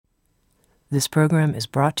This program is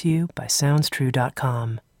brought to you by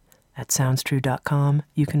SoundsTrue.com. At SoundsTrue.com,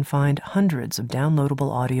 you can find hundreds of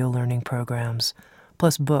downloadable audio learning programs,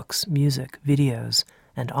 plus books, music, videos,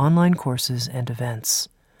 and online courses and events.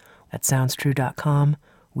 At SoundsTrue.com,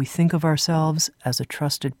 we think of ourselves as a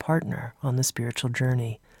trusted partner on the spiritual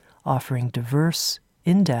journey, offering diverse,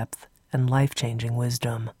 in-depth, and life-changing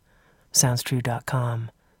wisdom.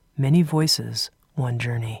 SoundsTrue.com. Many voices, one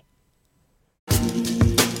journey.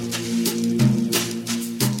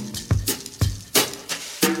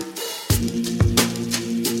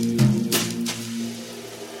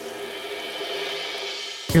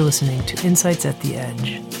 You're listening to Insights at the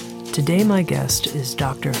Edge. Today my guest is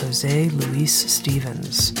Dr. José Luis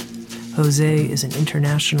Stevens. José is an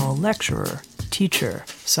international lecturer, teacher,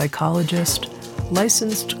 psychologist,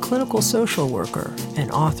 licensed clinical social worker, and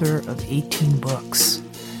author of 18 books.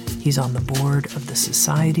 He's on the board of the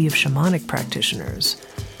Society of Shamanic Practitioners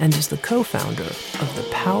and is the co-founder of the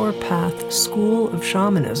Power Path School of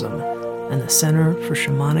Shamanism and the Center for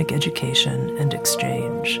Shamanic Education and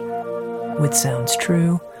Exchange. With Sounds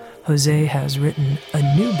True, José has written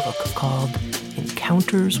a new book called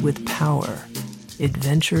Encounters with Power,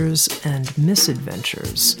 Adventures and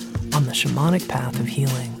Misadventures on the Shamanic Path of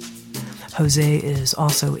Healing. José is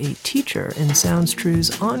also a teacher in Sounds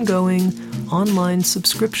True's ongoing online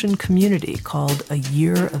subscription community called A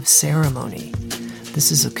Year of Ceremony. This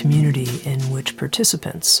is a community in which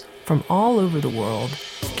participants from all over the world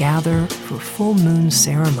gather for full moon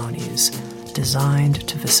ceremonies designed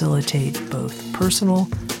to facilitate both personal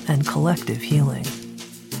and collective healing.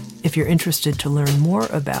 If you're interested to learn more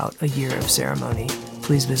about A Year of Ceremony,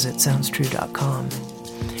 please visit SoundsTrue.com.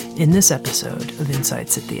 In this episode of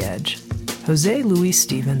Insights at the Edge, José Luis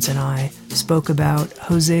Stevens and I spoke about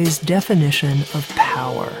José's definition of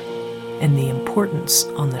power and the importance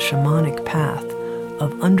on the shamanic path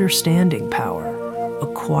of understanding power,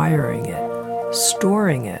 acquiring it,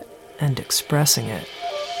 storing it, and expressing it,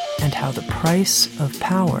 and how the price of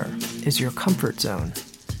power is your comfort zone.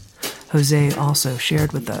 José also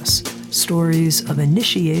shared with us stories of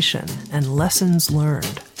initiation and lessons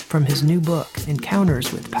learned from his new book,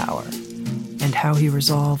 Encounters with Power, and how he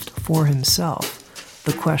resolved for himself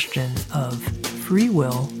the question of free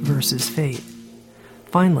will versus fate.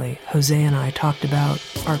 Finally, José and I talked about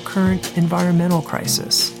our current environmental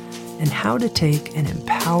crisis and how to take an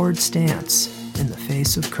empowered stance in the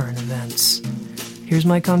face of current events. Here's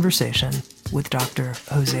my conversation with Dr.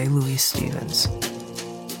 José Luis Stevens.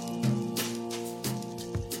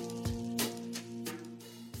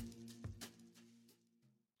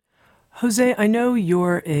 José, I know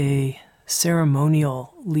you're a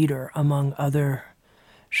ceremonial leader among other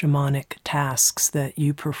shamanic tasks that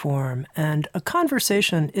you perform, and a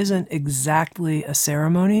conversation isn't exactly a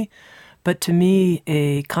ceremony, but to me,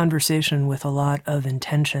 a conversation with a lot of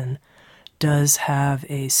intention does have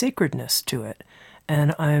a sacredness to it.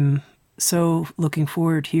 And I'm so looking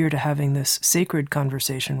forward here to having this sacred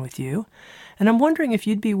conversation with you. And I'm wondering if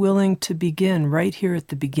you'd be willing to begin right here at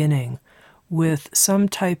the beginning with some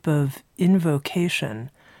type of invocation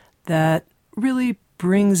that really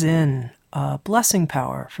brings in blessing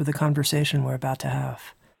power for the conversation we're about to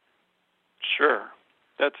have. Sure.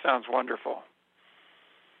 That sounds wonderful.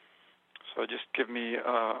 So just give me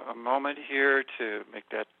a moment here to make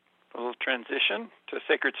that little transition to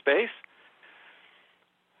sacred space.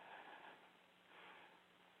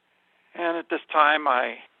 And at this time,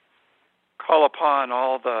 I call upon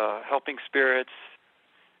all the helping spirits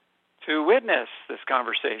to witness this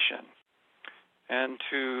conversation and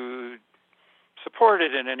to support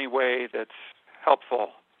it in any way that's helpful,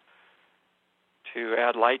 to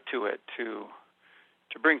add light to it, to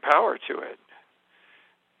bring power to it,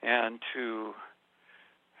 and to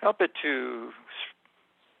help it to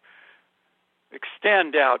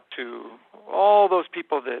extend out to all those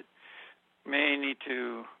people that may need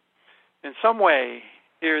to, in some way,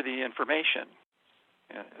 hear the information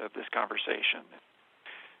of this conversation.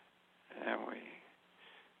 And we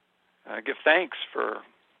give thanks for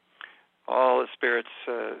all the spirits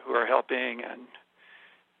who are helping, and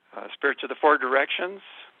spirits of the four directions,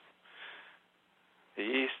 the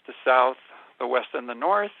east, the south, the west, and the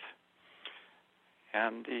north,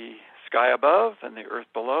 and the sky above and the earth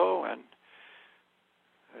below, and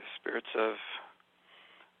the spirits of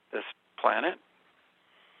this planet.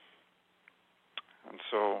 And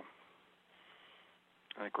so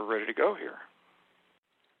I think we're ready to go here.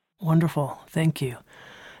 Wonderful. Thank you.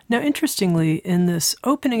 Now, interestingly, in this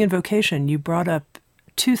opening invocation, you brought up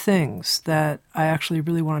two things that I actually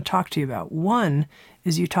really want to talk to you about. One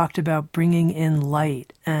is you talked about bringing in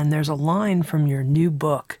light, and there's a line from your new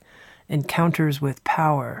book, Encounters with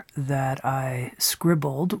Power that I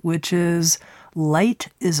scribbled, which is light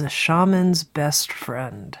is a shaman's best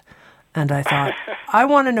friend. And I thought, I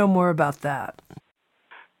want to know more about that.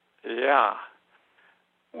 Yeah.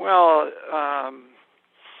 Well,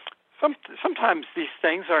 sometimes these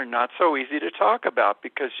things are not so easy to talk about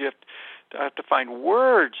because you have to find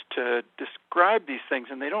words to describe these things,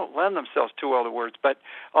 and they don't lend themselves too well to words, but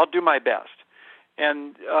I'll do my best.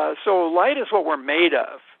 And so light is what we're made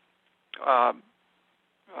of.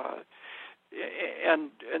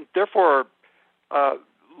 And therefore,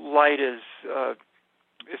 light is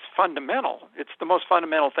fundamental. It's the most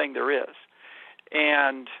fundamental thing there is.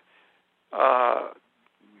 And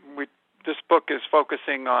this book is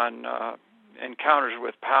focusing on encounters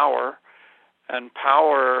with power, and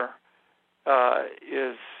power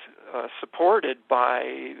is supported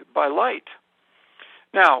by light.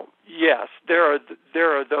 Now, yes, there are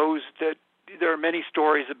many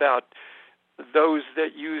stories about those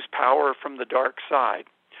that use power from the dark side,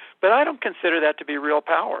 but I don't consider that to be real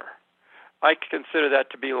power. I consider that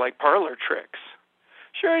to be like parlor tricks.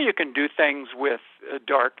 Sure, you can do things with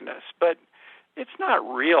darkness, but it's not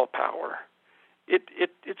real power.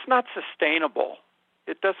 It's not sustainable.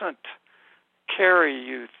 It doesn't carry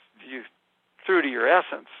you through to your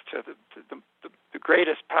essence. The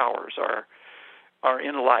greatest powers are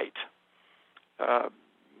in light.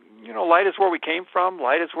 Light is where we came from.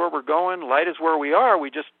 Light is where we're going. Light is where we are. We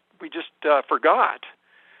just forgot,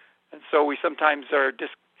 and so we sometimes are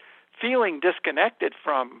feeling disconnected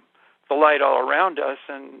from the light all around us,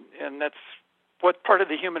 and that's what part of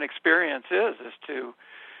the human experience is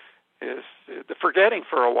the forgetting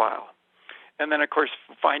for a while, and then of course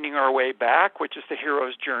finding our way back, which is the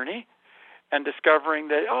hero's journey, and discovering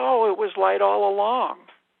that it was light all along.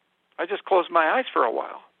 I just closed my eyes for a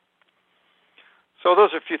while. So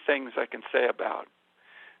those are a few things I can say about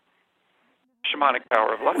shamanic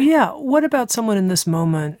power of light. Yeah. What about someone in this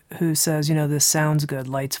moment who says, this sounds good,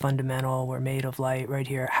 light's fundamental, we're made of light right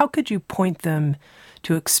here. How could you point them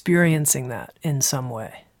to experiencing that in some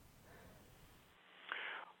way?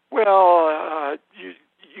 Well,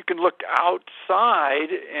 you can look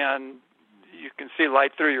outside and you can see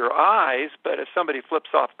light through your eyes, but if somebody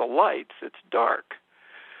flips off the lights, it's dark.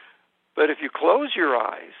 But if you close your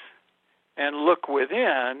eyes and look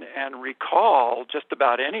within and recall just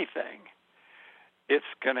about anything, there's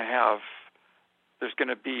going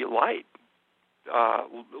to be light,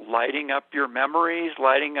 lighting up your memories,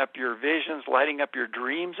 lighting up your visions, lighting up your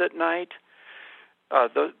dreams at night.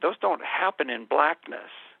 Those don't happen in blackness.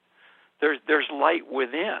 There's light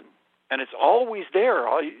within, and it's always there.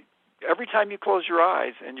 Every time you close your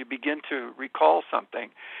eyes and you begin to recall something,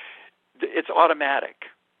 it's automatic.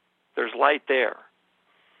 There's light there.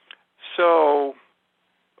 So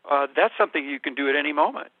that's something you can do at any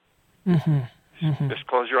moment. Mm-hmm. Mm-hmm. Just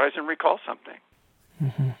close your eyes and recall something.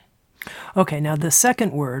 Mm-hmm. Okay, now the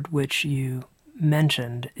second word which you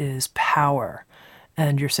mentioned is power.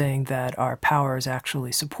 And you're saying that our power is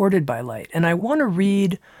actually supported by light. And I want to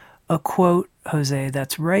read a quote, Jose,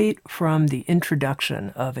 that's right from the introduction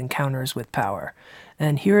of Encounters with Power.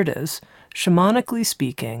 And here it is. Shamanically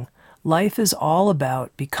speaking, life is all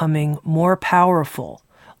about becoming more powerful,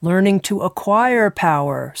 learning to acquire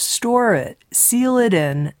power, store it, seal it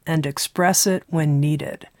in, and express it when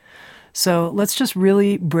needed. So let's just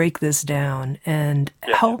really break this down and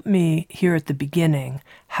help me here at the beginning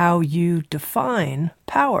how you define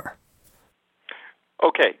power.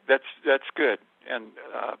 Okay, that's good. And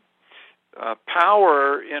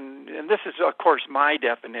power, and this is, of course, my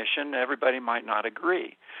definition. Everybody might not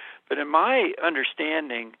agree. But in my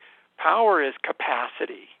understanding, power is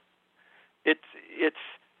capacity. It's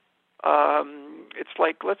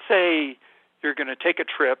like, let's say you're going to take a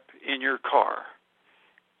trip in your car,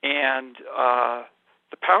 and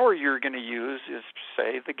the power you're going to use is,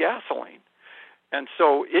 say, the gasoline. And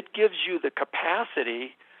so it gives you the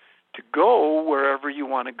capacity to go wherever you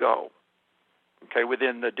want to go, okay,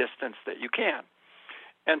 within the distance that you can.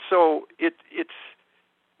 And so it's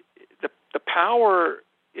the power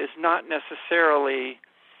is not necessarily,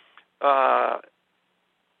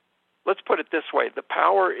 let's put it this way, the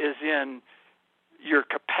power is in your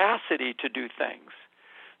capacity to do things.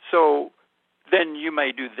 So then you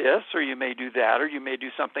may do this, or you may do that, or you may do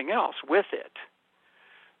something else with it.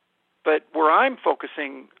 But where I'm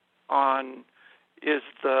focusing on is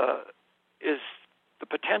the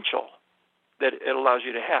potential that it allows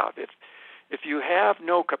you to have. If you have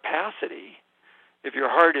no capacity, if your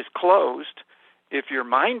heart is closed, if your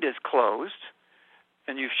mind is closed,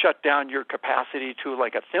 and you've shut down your capacity to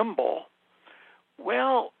like a thimble,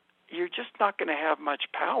 well, you're just not going to have much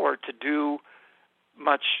power to do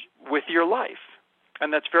much with your life.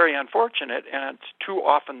 And that's very unfortunate, and it's too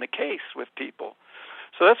often the case with people.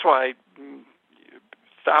 So that's why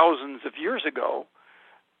thousands of years ago,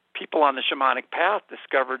 people on the shamanic path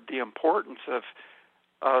discovered the importance of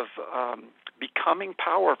becoming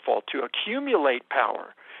powerful, to accumulate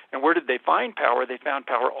power. And where did they find power? They found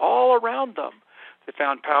power all around them. They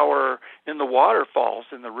found power in the waterfalls,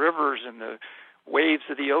 in the rivers, in the waves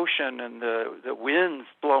of the ocean, and the winds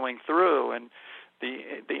blowing through, and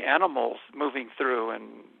the animals moving through, and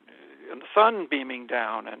the sun beaming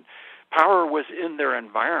down. And power was in their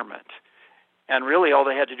environment. And really all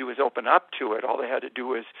they had to do was open up to it. All they had to do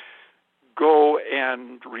was go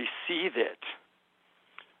and receive it.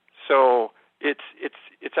 So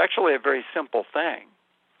it's actually a very simple thing.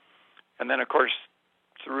 And then, of course,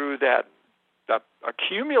 through that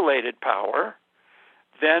accumulated power,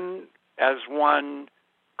 then as one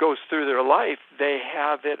goes through their life, they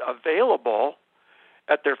have it available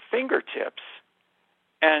at their fingertips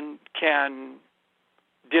and can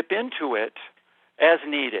dip into it as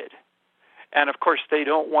needed. And, of course, they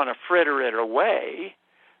don't want to fritter it away.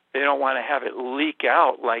 They don't want to have it leak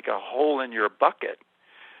out like a hole in your bucket.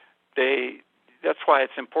 That's why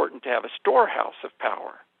it's important to have a storehouse of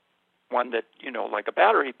power, one that, like a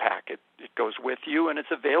battery pack. It goes with you, and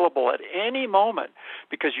it's available at any moment,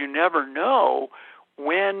 because you never know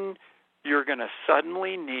when you're going to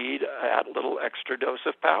suddenly need that little extra dose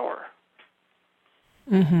of power.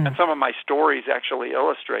 Mm-hmm. And some of my stories actually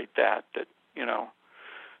illustrate that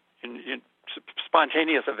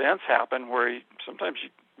spontaneous events happen where sometimes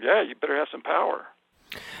you better have some power.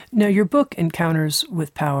 Now, your book, Encounters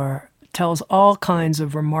with Power, tells all kinds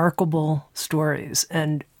of remarkable stories.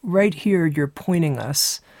 And right here, you're pointing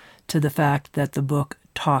us to the fact that the book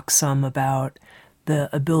talks some about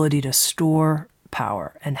the ability to store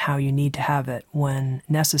power and how you need to have it when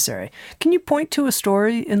necessary. Can you point to a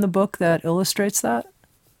story in the book that illustrates that?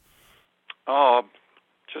 Oh,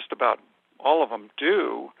 just about all of them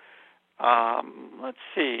do. Let's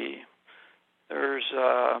see. There's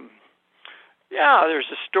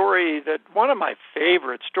a story that one of my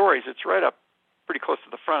favorite stories. It's right up pretty close to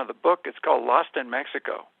the front of the book. It's called Lost in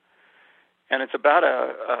Mexico, and it's about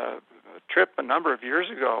a trip a number of years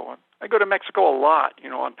ago. I go to Mexico a lot,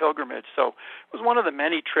 on pilgrimage, so it was one of the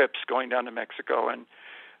many trips going down to Mexico. And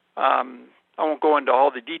I won't go into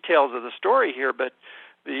all the details of the story here, but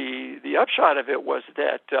the upshot of it was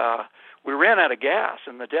that we ran out of gas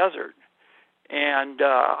in the desert. And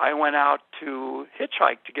I went out to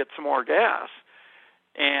hitchhike to get some more gas,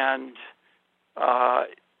 and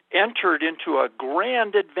entered into a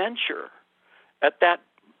grand adventure at that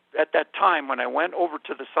time when I went over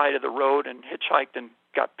to the side of the road and hitchhiked and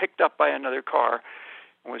got picked up by another car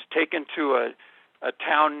and was taken to a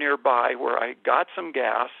town nearby where I got some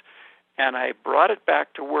gas, and I brought it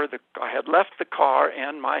back to where I had left the car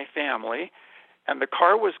and my family, and the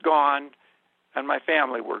car was gone and my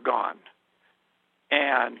family were gone.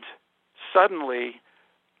 And suddenly,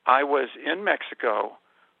 I was in Mexico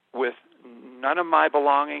with none of my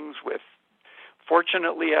belongings.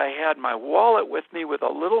 Fortunately, I had my wallet with me with a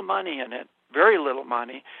little money in it, very little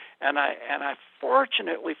money, and I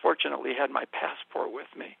fortunately had my passport with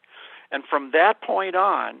me. And from that point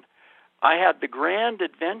on, I had the grand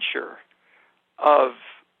adventure of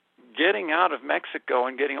getting out of Mexico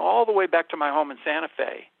and getting all the way back to my home in Santa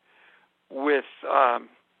Fe with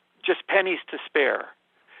just pennies to spare,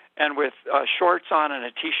 and with shorts on and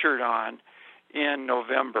a T-shirt on in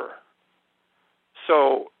November.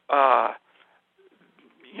 So,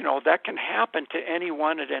 that can happen to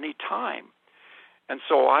anyone at any time. And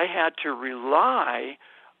so I had to rely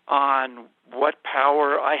on what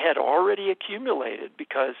power I had already accumulated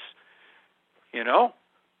because,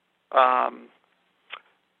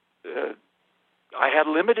 I had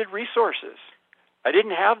limited resources. I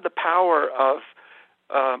didn't have the power of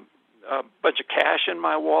a bunch of cash in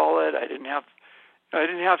my wallet. I didn't have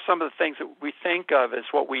some of the things that we think of as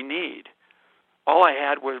what we need. All I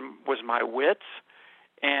had was my wits,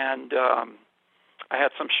 and I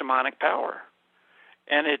had some shamanic power.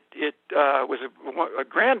 And it was a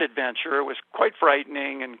grand adventure. It was quite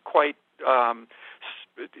frightening and quite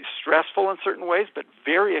stressful in certain ways, but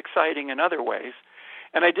very exciting in other ways.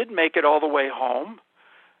 And I did make it all the way home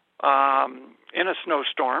in a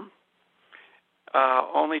snowstorm,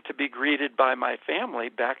 only to be greeted by my family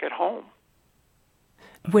back at home.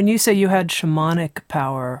 When you say you had shamanic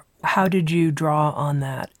power, how did you draw on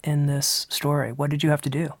that in this story? What did you have to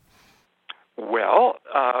do? Well,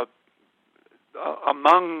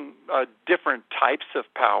 among different types of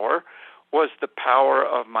power was the power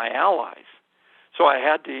of my allies. So I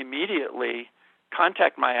had to immediately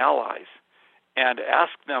contact my allies and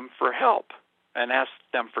ask them for help and ask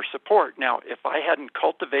them for support. Now, if I hadn't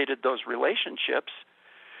cultivated those relationships,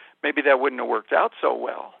 maybe that wouldn't have worked out so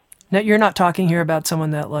well. Now, you're not talking here about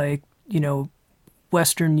someone that, like,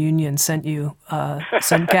 Western Union sent you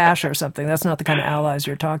some cash or something. That's not the kind of allies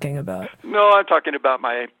you're talking about. No, I'm talking about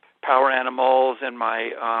my power animals and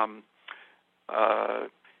my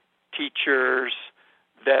teachers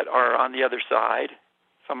that are on the other side,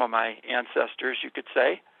 some of my ancestors, you could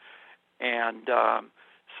say, and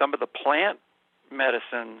some of the plant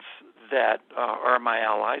medicines that are my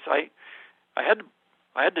allies. I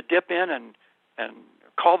had to dip in and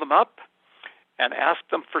call them up and ask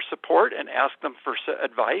them for support and ask them for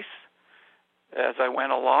advice as I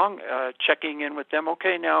went along, checking in with them.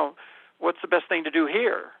 Okay, now what's the best thing to do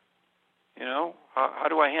here? How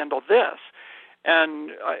do I handle this?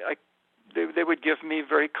 And they would give me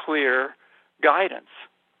very clear guidance.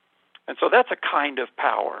 And so that's a kind of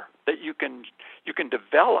power that you can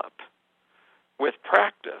develop with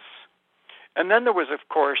practice. And then there was, of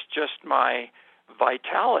course, just my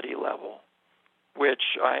vitality level,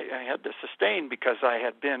 which I had to sustain because I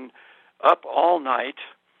had been up all night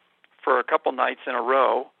for a couple nights in a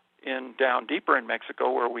row down deeper in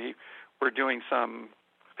Mexico where we were doing some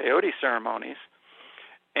peyote ceremonies.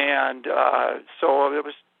 And so it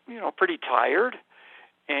was, pretty tired,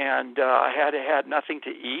 and I had nothing to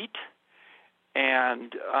eat,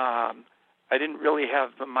 and I didn't really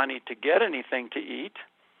have the money to get anything to eat.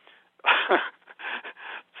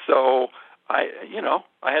 So I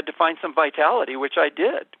had to find some vitality, which I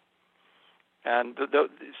did. And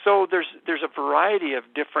so there's a variety of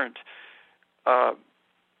different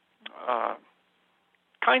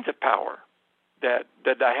kinds of power that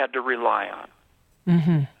I had to rely on.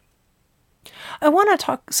 Mm-hmm. I want to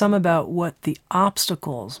talk some about what the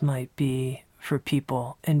obstacles might be for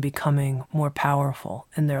people in becoming more powerful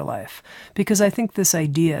in their life. Because I think this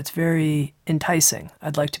idea, it's very enticing.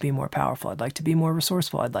 I'd like to be more powerful. I'd like to be more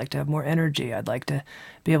resourceful. I'd like to have more energy. I'd like to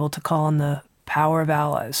be able to call on the power of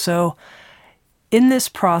allies. So in this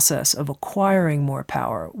process of acquiring more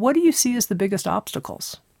power, what do you see as the biggest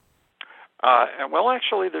obstacles? Well,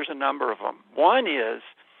 actually, there's a number of them. One is,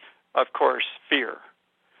 of course, fear.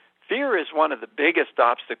 Fear is one of the biggest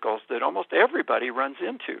obstacles that almost everybody runs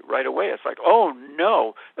into right away. It's like, oh,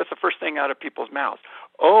 no. That's the first thing out of people's mouths.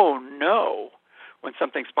 Oh, no. When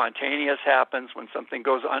something spontaneous happens, when something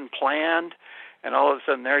goes unplanned, and all of a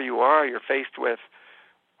sudden there you are, you're faced with,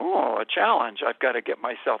 a challenge. I've got to get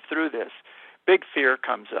myself through this. Big fear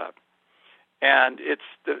comes up. And it's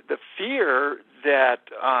the fear that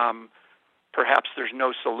perhaps there's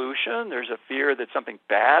no solution. There's a fear that something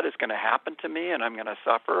bad is going to happen to me and I'm going to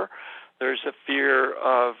suffer. There's a fear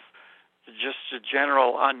of just a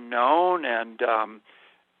general unknown and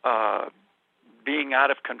being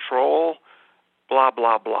out of control, blah,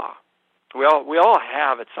 blah, blah. We all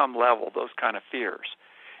have at some level those kind of fears.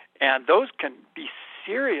 And those can be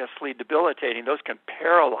seriously debilitating. Those can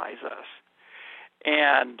paralyze us.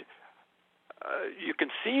 And you can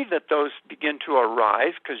see that those begin to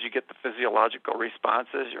arise because you get the physiological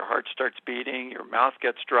responses. Your heart starts beating, your mouth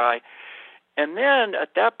gets dry. And then at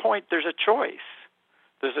that point, there's a choice.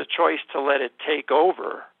 There's a choice to let it take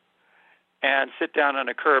over and sit down on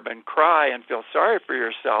a curb and cry and feel sorry for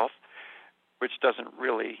yourself, which doesn't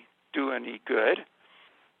really do any good.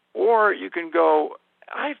 Or you can go,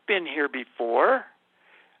 I've been here before.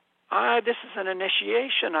 This is an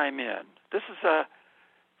initiation I'm in. This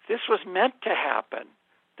was meant to happen.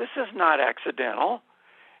 This is not accidental.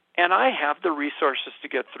 And I have the resources to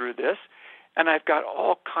get through this. And I've got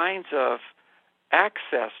all kinds of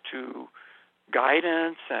access to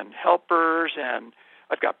guidance and helpers. And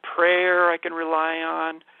I've got prayer I can rely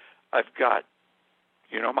on. I've got,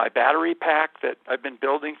 my battery pack that I've been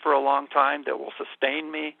building for a long time that will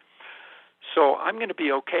sustain me. So I'm going to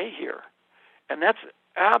be okay here. And that's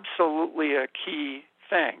absolutely a key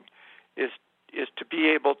thing, is to be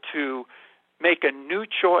able to make a new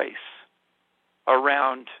choice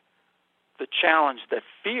around the challenge that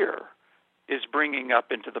fear is bringing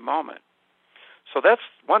up into the moment. So that's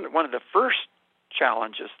one of the first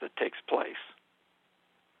challenges that takes place.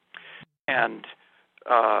 And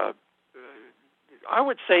I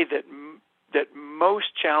would say that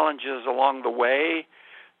most challenges along the way,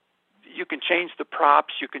 you can change the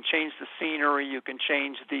props, you can change the scenery, you can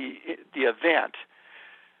change the event.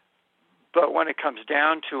 But when it comes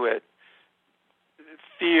down to it,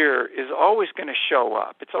 fear is always going to show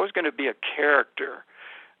up. It's always going to be a character,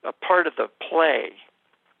 a part of the play.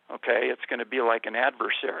 Okay, it's going to be like an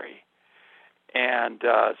adversary. And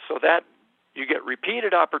so that you get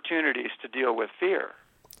repeated opportunities to deal with fear.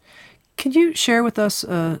 Could you share with us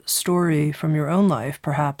a story from your own life,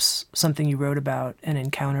 perhaps something you wrote about in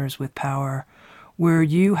Encounters with Power, where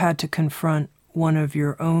you had to confront one of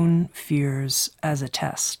your own fears as a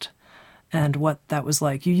test and what that was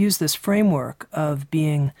like? You use this framework of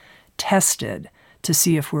being tested to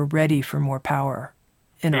see if we're ready for more power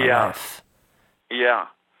in our life. Yeah.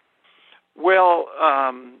 Well,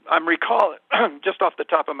 I'm recalling, just off the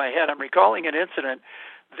top of my head, I'm recalling an incident.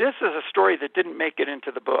 This is a story that didn't make it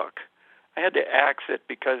into the book. I had to axe it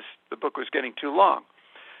because the book was getting too long.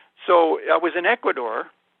 So I was in Ecuador.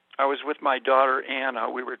 I was with my daughter, Anna.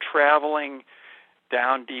 We were traveling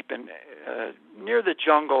down deep in near the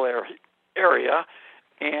jungle area,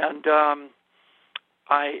 and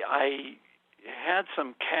I had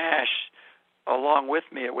some cash along with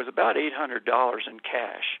me. It was about $800 in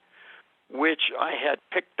cash, which I had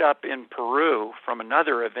picked up in Peru from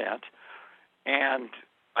another event, and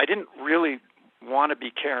I didn't really want to be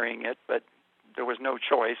carrying it, but there was no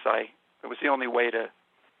choice. It was the only way to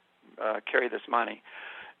carry this money.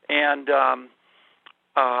 And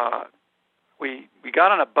we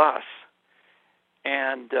got on a bus,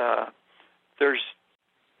 and there's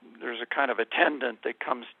a kind of attendant that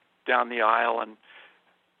comes down the aisle and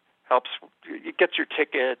helps, gets your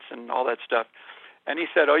tickets and all that stuff. And he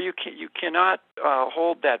said, you cannot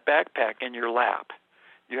hold that backpack in your lap.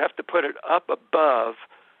 You have to put it up above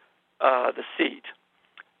the seat.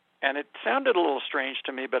 And it sounded a little strange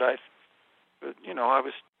to me, but I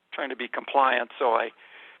was trying to be compliant, so I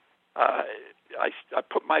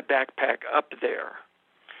put my backpack up there.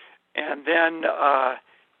 And then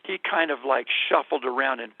he kind of like shuffled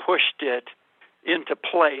around and pushed it into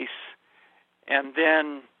place, and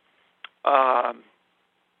then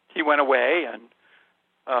he went away, and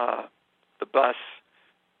the bus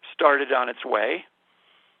started on its way.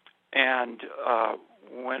 And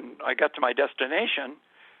when I got to my destination,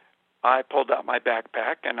 I pulled out my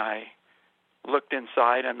backpack and I looked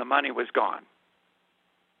inside, and the money was gone.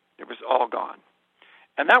 It was all gone.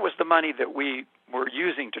 And that was the money that we were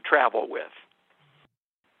using to travel with.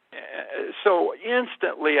 So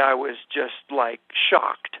instantly I was just like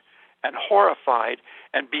shocked and horrified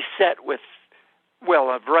and beset with,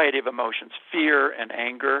 a variety of emotions, fear and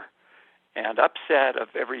anger and upset of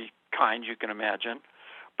every kind you can imagine.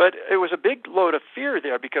 But it was a big load of fear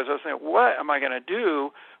there because I was saying, what am I going to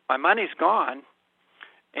do? My money's gone,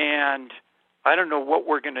 and I don't know what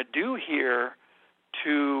we're going to do here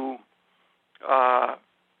to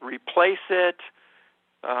replace it,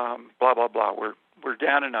 blah, blah, blah. We're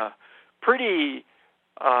down in a pretty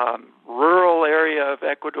rural area of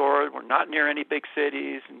Ecuador. We're not near any big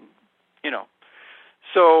cities, and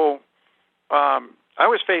So I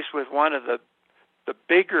was faced with one of the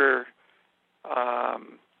bigger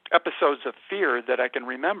episodes of fear that I can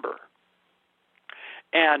remember.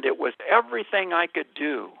 And it was everything I could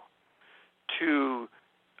do to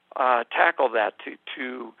tackle that,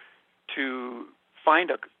 to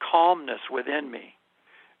find a calmness within me.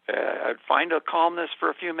 I'd find a calmness for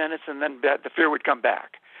a few minutes, and then the fear would come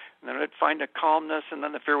back. And then I'd find a calmness, and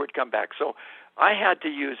then the fear would come back. So I had to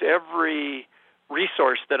use every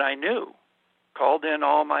resource that I knew, called in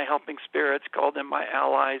all my helping spirits, called in my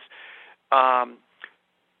allies,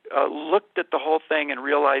 looked at the whole thing and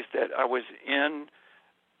realized that I was in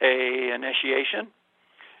a initiation,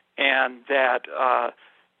 and that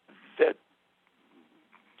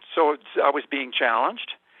so I was being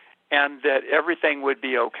challenged, and that everything would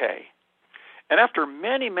be okay. And after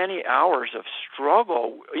many, many hours of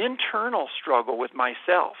struggle, internal struggle with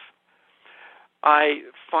myself, I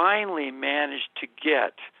finally managed to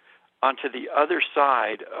get onto the other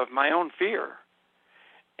side of my own fear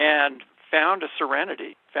and found a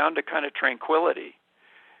serenity, found a kind of tranquility.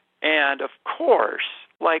 And of course,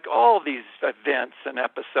 like all these events and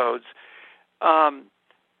episodes,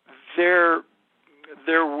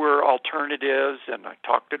 there were alternatives, and I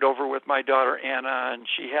talked it over with my daughter Anna, and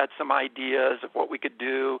she had some ideas of what we could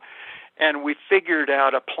do, and we figured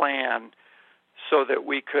out a plan so that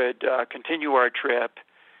we could continue our trip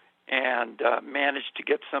and manage to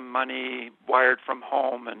get some money wired from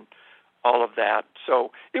home and all of that.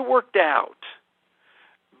 So it worked out,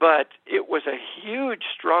 but it was a huge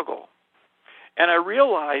struggle. And I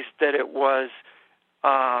realized that it was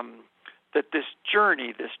that this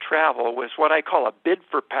journey, this travel, was what I call a bid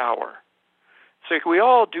for power. So we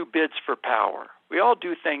all do bids for power. We all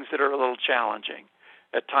do things that are a little challenging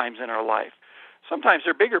at times in our life. Sometimes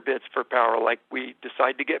they're bigger bids for power, like we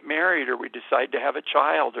decide to get married, or we decide to have a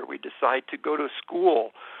child, or we decide to go to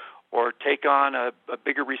school, or take on a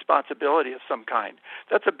bigger responsibility of some kind.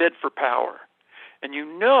 That's a bid for power. And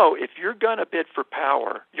if you're going to bid for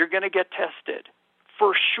power, you're going to get tested,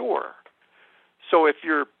 for sure. So if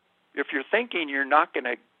you're thinking you're not going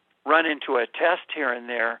to run into a test here and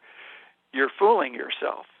there, you're fooling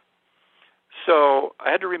yourself. So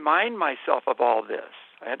I had to remind myself of all this.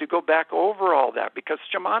 I had to go back over all that because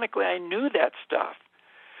shamanically I knew that stuff.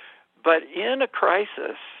 But in a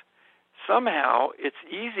crisis, somehow it's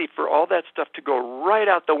easy for all that stuff to go right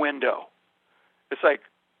out the window. It's like,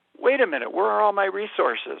 wait a minute, where are all my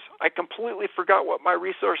resources? I completely forgot what my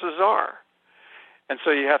resources are. And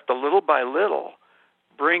so you have to, little by little,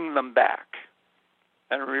 bring them back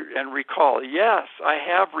and recall, yes, I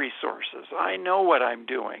have resources. I know what I'm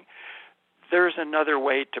doing. There's another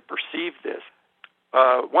way to perceive this.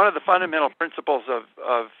 One of the fundamental principles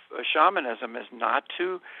of shamanism is not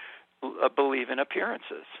to believe in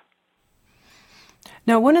appearances.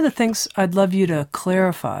 Now, one of the things I'd love you to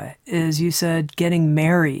clarify is you said getting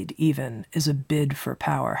married even is a bid for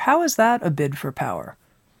power. How is that a bid for power?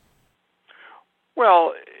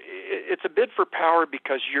 Well, it's a bid for power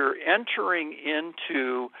because you're entering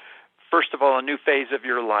into, first of all, a new phase of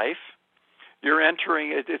your life. You're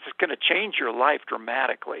entering, it's going to change your life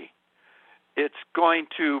dramatically. It's going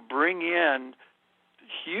to bring in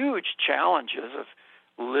huge challenges of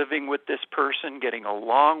living with this person, getting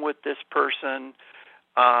along with this person,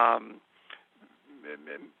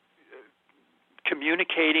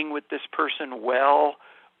 communicating with this person well,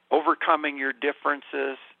 overcoming your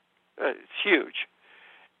differences. It's huge.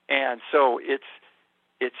 And so it's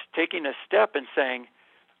taking a step and saying,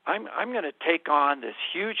 I'm going to take on this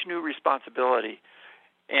huge new responsibility,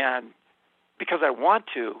 and because I want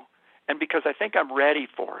to, and because I think I'm ready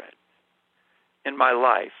for it in my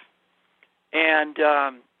life. And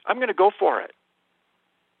I'm going to go for it.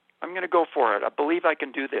 I'm going to go for it. I believe I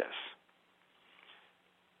can do this.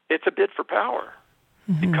 It's a bid for power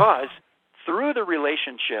because through the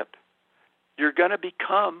relationship, you're going to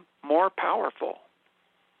become more powerful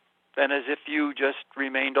than as if you just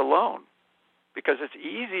remained alone. Because it's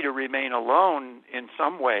easy to remain alone in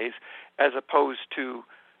some ways as opposed to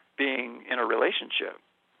being in a relationship.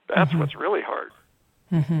 That's what's really hard.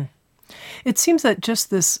 It seems that just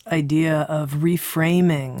this idea of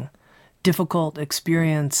reframing difficult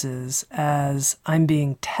experiences as I'm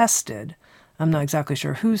being tested, I'm not exactly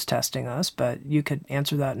sure who's testing us, but you could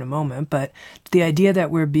answer that in a moment, but the idea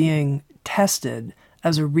that we're being tested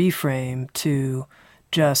as a reframe to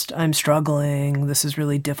just, I'm struggling, this is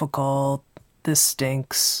really difficult, this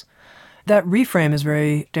stinks. That reframe is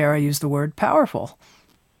very, dare I use the word, powerful.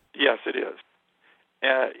 Yes, it is.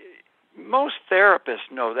 Most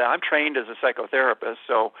therapists know that. I'm trained as a psychotherapist,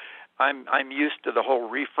 so I'm used to the whole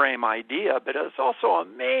reframe idea, but it's also a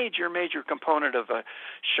major component of a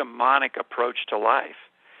shamanic approach to life.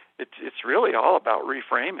 It's really all about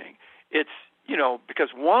reframing. It's,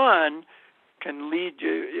 because one can lead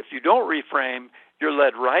you, if you don't reframe, you're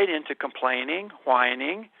led right into complaining,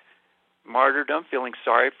 whining, martyrdom, feeling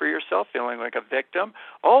sorry for yourself, feeling like a victim.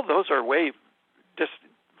 All those are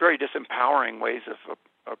very disempowering ways of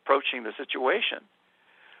approaching the situation.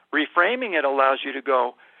 Reframing it allows you to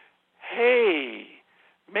go, hey,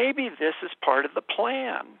 maybe this is part of the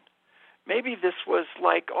plan. Maybe this was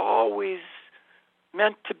like always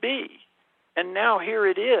meant to be. And now here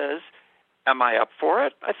it is. Am I up for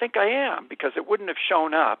it? I think I am, because it wouldn't have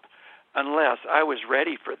shown up unless I was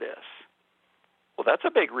ready for this. Well, that's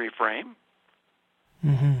a big reframe.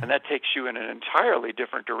 And that takes you in an entirely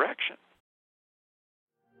different direction.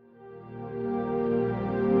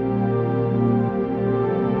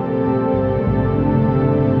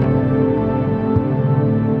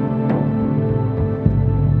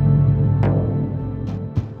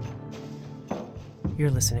 You're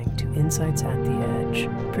listening to Insights at the Edge,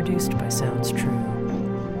 produced by Sounds True.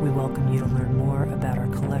 We welcome you to learn more about our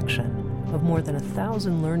collection of more than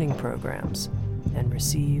 1,000 learning programs and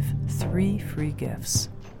receive 3 free gifts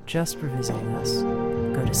just for visiting us.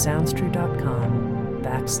 Go to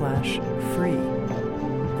soundstrue.com/free.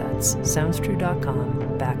 That's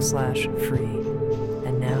soundstrue.com/free.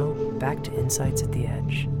 And now, back to Insights at the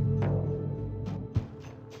Edge.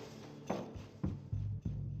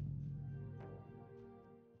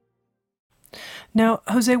 Now,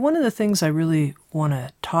 Jose, one of the things I really want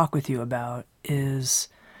to talk with you about is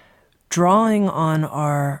drawing on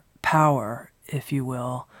our power, if you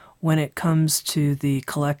will, when it comes to the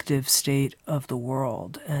collective state of the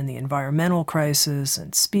world and the environmental crisis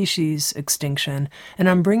and species extinction. And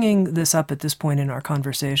I'm bringing this up at this point in our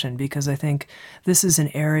conversation because I think this is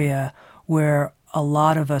an area where a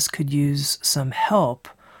lot of us could use some help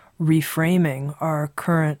reframing our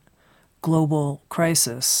current global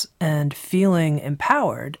crisis and feeling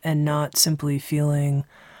empowered and not simply feeling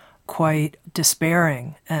quite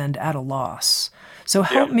despairing and at a loss. So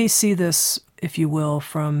help me see this if you will,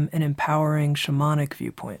 from an empowering shamanic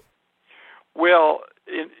viewpoint? Well,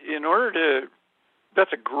 in order to,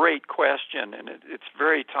 that's a great question, and it's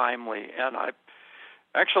very timely, and I've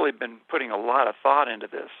actually been putting a lot of thought into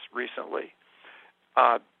this recently.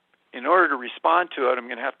 In order to respond to it, I'm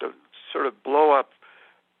going to have to sort of blow up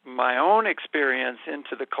my own experience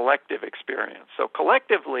into the collective experience. So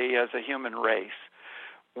collectively, as a human race,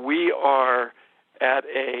 we are at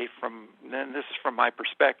and this is from my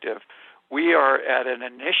perspective, we are at an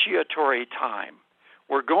initiatory time.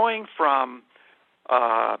 We're going from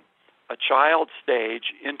a child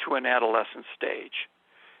stage into an adolescent stage.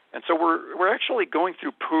 And so we're actually going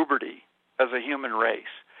through puberty as a human race.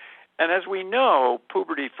 And as we know,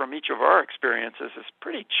 puberty from each of our experiences is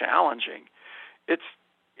pretty challenging. It's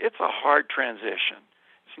a hard transition.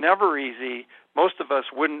 It's never easy. Most of us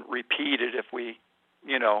wouldn't repeat it if we,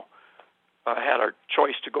 had our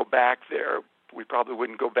choice to go back there. We probably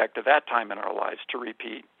wouldn't go back to that time in our lives to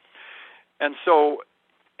repeat. And so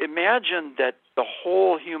imagine that the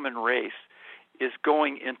whole human race is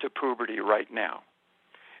going into puberty right now.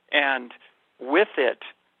 And with it,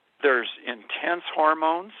 there's intense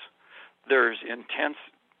hormones, there's intense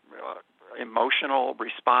emotional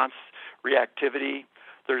response, reactivity,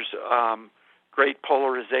 there's great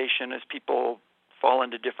polarization as people fall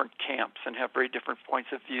into different camps and have very different points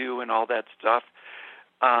of view and all that stuff.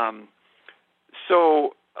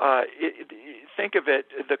 Think of it,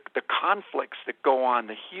 the conflicts that go on,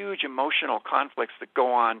 the huge emotional conflicts that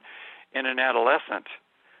go on in an adolescent.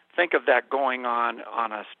 Think of that going on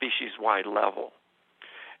a species-wide level.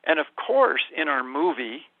 And of course, in our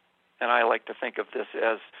movie, and I like to think of this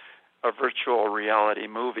as a virtual reality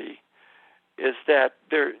movie, is that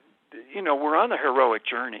we're on the heroic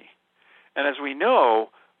journey. And as we know,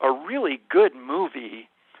 a really good movie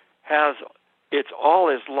has its all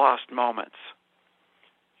is lost moments.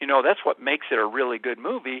 That's what makes it a really good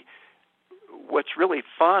movie. What's really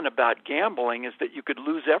fun about gambling is that you could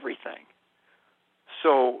lose everything.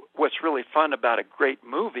 So what's really fun about a great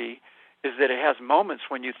movie is that it has moments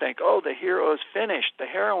when you think, oh, the hero is finished, the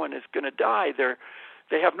heroine is going to die,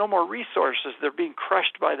 they have no more resources, they're being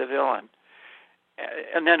crushed by the villain.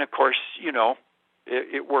 And then, of course,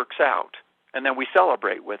 it works out, and then we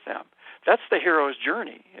celebrate with them. That's the hero's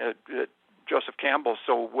journey that Joseph Campbell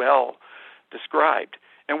so well described.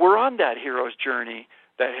 And we're on that hero's journey,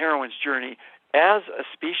 that heroine's journey, as a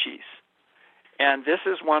species. And this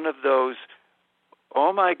is one of those,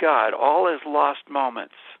 oh my God, all is lost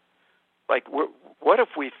moments. Like, what if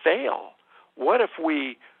we fail? What if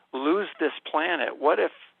we lose this planet? What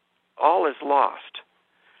if all is lost?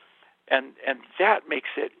 And that makes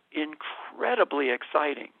it incredibly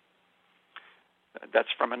exciting. That's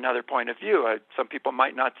from another point of view. Some people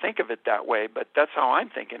might not think of it that way, but that's how I'm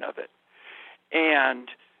thinking of it. And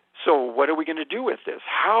so what are we going to do with this?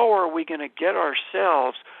 How are we going to get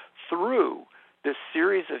ourselves through this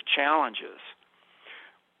series of challenges?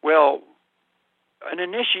 Well, an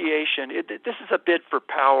initiation, this is a bid for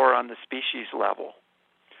power on the species level.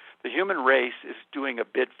 The human race is doing a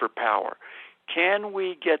bid for power. Can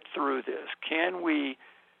we get through this? Can we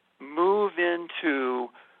move into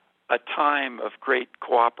a time of great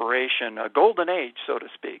cooperation, a golden age, so to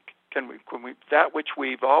speak? Can we that which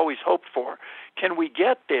we've always hoped for? Can we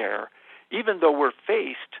get there, even though we're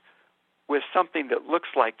faced with something that looks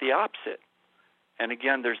like the opposite? And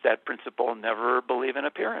again, there's that principle: never believe in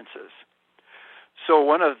appearances. So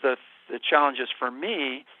one of the challenges for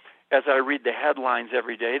me, as I read the headlines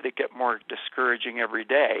every day that get more discouraging every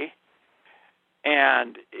day,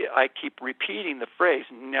 and I keep repeating the phrase,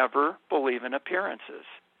 never believe in appearances.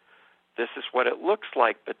 This is what it looks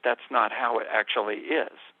like, but that's not how it actually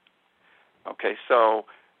is. Okay, so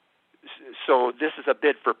this is a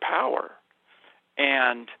bid for power,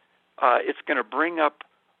 and it's going to bring up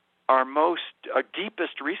our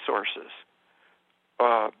deepest resources.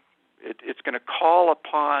 It's going to call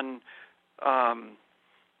upon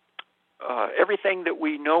everything that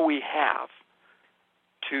we know we have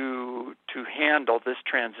to handle this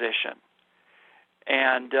transition.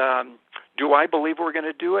 And do I believe we're going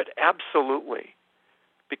to do it? Absolutely,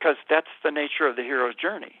 because that's the nature of the hero's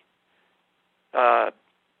journey. I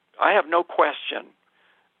have no question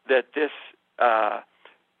that this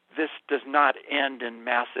does not end in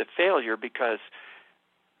massive failure, because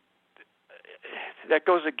that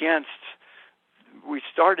goes against, we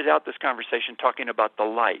started out this conversation talking about the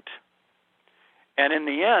light. And in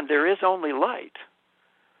the end, there is only light.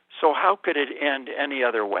 So how could it end any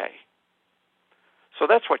other way? So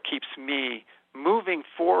that's what keeps me moving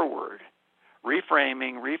forward,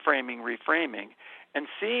 reframing, and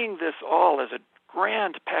seeing this all as a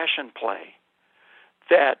grand passion play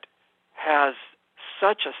that has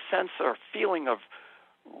such a sense or feeling of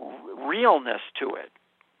realness to it.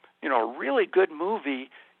 A really good movie,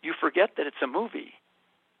 you forget that it's a movie.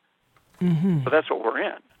 Mm-hmm. So that's what we're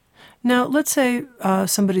in. Now, let's say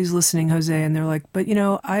somebody's listening, Jose, and they're like, but,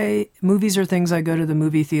 movies are things I go to the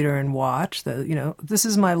movie theater and watch. This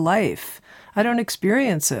is my life. I don't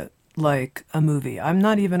experience it like a movie. I'm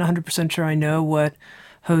not even 100% sure I know what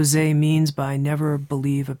Jose means by never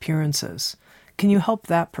believe appearances. Can you help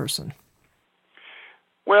that person?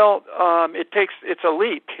 Well, it's a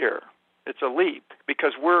leap here. It's a leap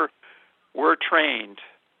because we're trained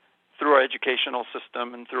through our educational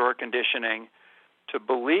system and through our conditioning to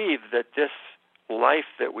believe that this life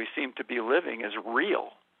that we seem to be living is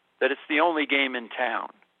real, that it's the only game in town.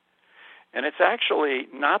 And it's actually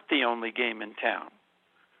not the only game in town.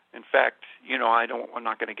 In fact, I'm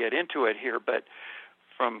not going to get into it here, but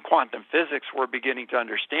from quantum physics, we're beginning to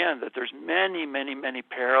understand that there's many, many, many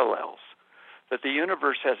parallels, that the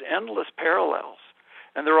universe has endless parallels,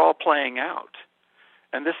 and they're all playing out.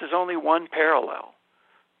 And this is only one parallel.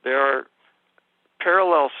 There are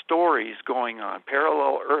parallel stories going on,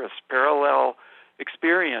 parallel Earths, parallel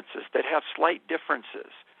experiences that have slight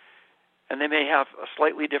differences, and they may have a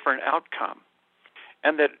slightly different outcome.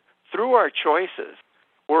 And that through our choices,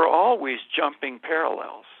 we're always jumping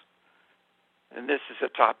parallels. And this is a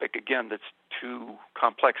topic, again, that's too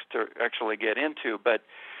complex to actually get into. But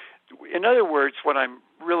in other words, what I'm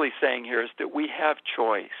really saying here is that we have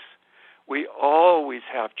choice. We always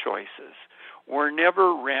have choices. We're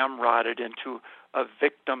never ramrodded into a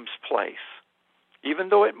victim's place, even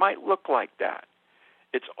though it might look like that.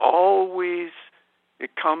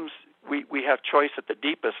 We have choice at the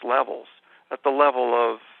deepest levels, at the level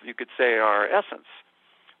of, you could say, our essence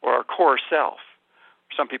or our core self.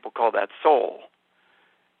 Some people call that soul.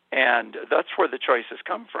 And that's where the choices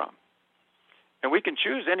come from. And we can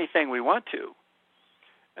choose anything we want to.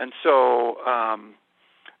 And so,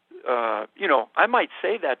 I might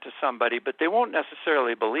say that to somebody, but they won't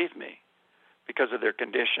necessarily believe me because of their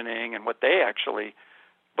conditioning and what they actually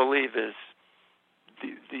believe is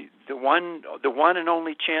the one and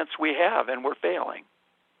only chance we have, and we're failing.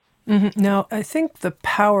 Mm-hmm. Now, I think the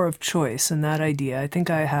power of choice and that idea, I think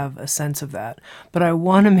I have a sense of that. But I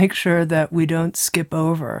want to make sure that we don't skip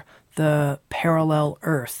over the parallel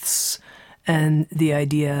Earths and the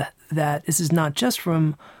idea that this is not just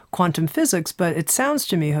from quantum physics, but it sounds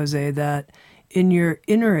to me, Jose, that in your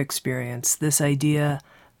inner experience, this idea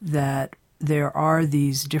that there are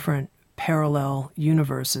these different parallel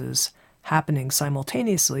universes happening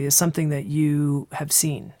simultaneously is something that you have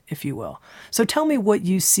seen, if you will. So tell me what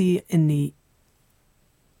you see in the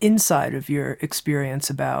inside of your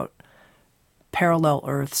experience about parallel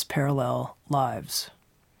Earths, parallel lives.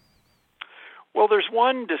 Well, there's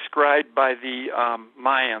one described by the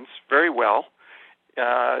Mayans very well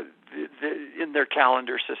in their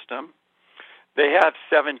calendar system. They have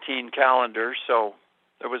 17 calendars, so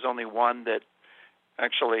there was only one that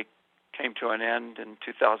actually came to an end in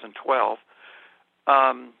 2012.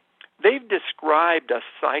 They've described a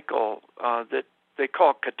cycle that they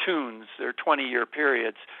call katoons. They're 20-year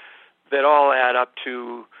periods that all add up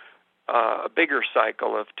to a bigger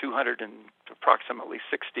cycle of 200 and approximately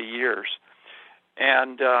 60 years.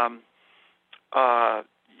 And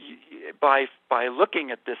by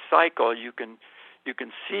looking at this cycle, you can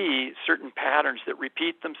see certain patterns that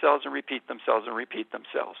repeat themselves and repeat themselves and repeat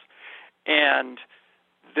themselves. And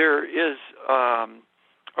there is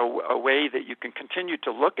a way that you can continue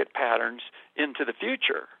to look at patterns into the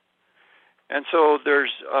future. And so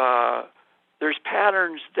there's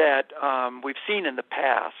patterns that we've seen in the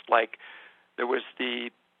past, like there was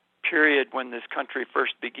the period when this country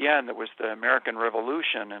first began, that was the American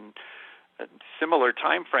Revolution, and a similar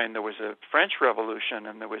time frame, there was a French Revolution,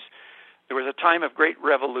 and there was a time of great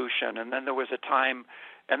revolution, and then there was a time,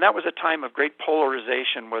 and that was a time of great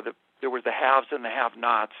polarization where there were the haves and the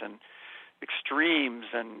have-nots and extremes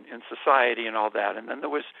in society and all that. And then there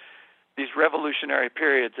was these revolutionary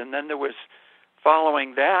periods, and then there was,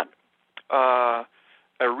 following that, a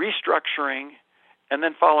restructuring, and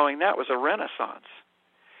then following that was a renaissance.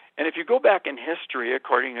 And if you go back in history,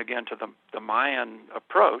 according again to the Mayan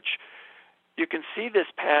approach, you can see this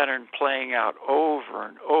pattern playing out over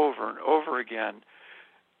and over and over again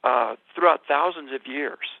throughout thousands of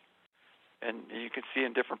years. And you can see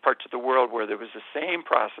in different parts of the world where there was the same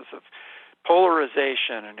process of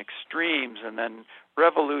polarization and extremes, and then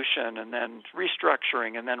revolution, and then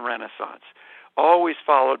restructuring, and then renaissance, always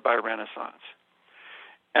followed by renaissance.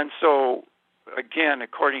 And so, again,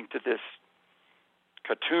 according to this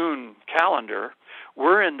Katoon calendar,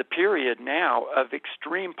 we're in the period now of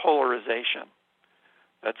extreme polarization.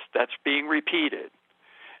 That's being repeated,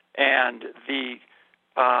 and the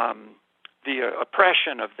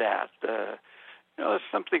oppression of that. It's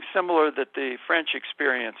something similar that the French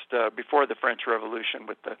experienced before the French Revolution,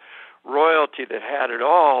 with the royalty that had it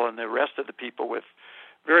all, and the rest of the people with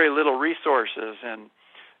very little resources, and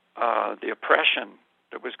the oppression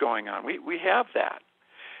that was going on. We have that,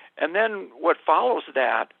 and then what follows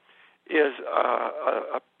that is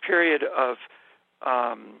a period of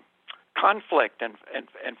conflict and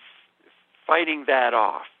fighting that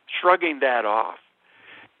off, shrugging that off.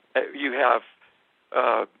 You have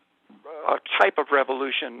a type of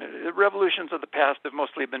revolution. The revolutions of the past have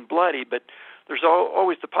mostly been bloody, but there's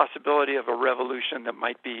always the possibility of a revolution that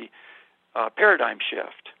might be a paradigm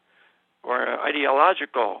shift or an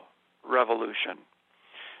ideological revolution.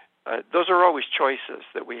 Those are always choices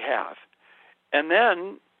that we have. And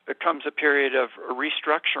then it comes a period of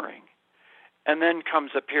restructuring, and then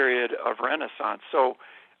comes a period of renaissance. So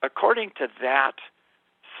according to that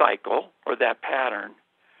cycle or that pattern,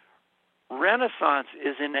 Renaissance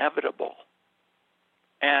is inevitable,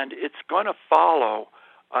 and it's going to follow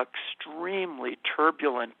an extremely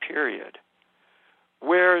turbulent period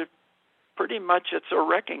where pretty much it's a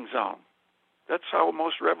wrecking zone. That's how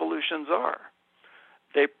most revolutions are.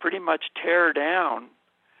 They pretty much tear down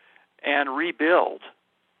and rebuild.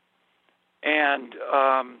 And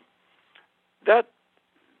that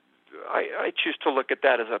I choose to look at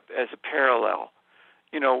that as a parallel,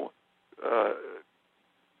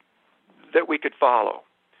 that we could follow,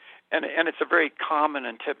 and it's a very common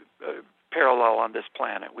and parallel on this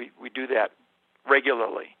planet. We do that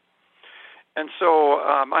regularly, and so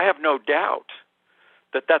I have no doubt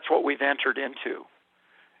that that's what we've entered into,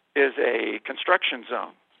 is a construction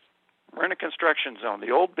zone. We're in a construction zone.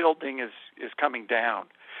 The old building is coming down.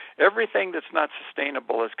 Everything that's not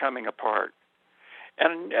sustainable is coming apart,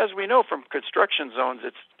 and as we know from construction zones,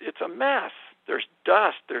 it's a mess. There's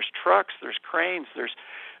dust, there's trucks, there's cranes, there's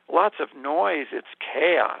lots of noise. It's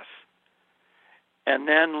chaos. And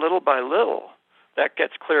then little by little, that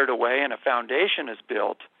gets cleared away and a foundation is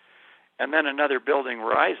built, and then another building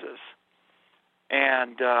rises.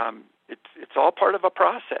 And it's all part of a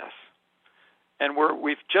process. And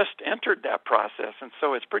we've just entered that process, and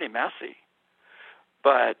so it's pretty messy.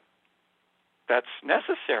 But that's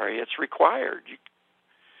necessary. It's required.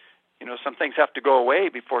 Some things have to go away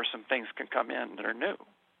before some things can come in that are new.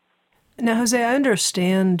 Now, Jose, I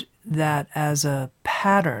understand that as a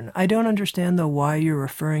pattern. I don't understand, though, why you're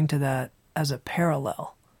referring to that as a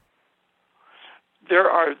parallel.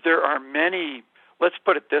 There are many, let's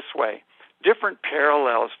put it this way, different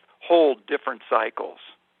parallels hold different cycles.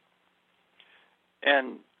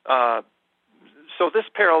 And so this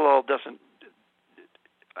parallel doesn't,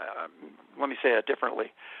 let me say it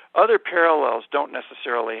differently. Other parallels don't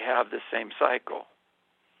necessarily have the same cycle.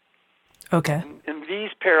 Okay. In these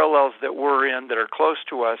parallels that we're in that are close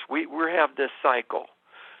to us, we have this cycle.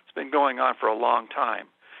 It's been going on for a long time.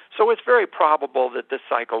 So it's very probable that this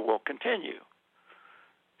cycle will continue,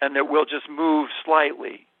 and that we'll just move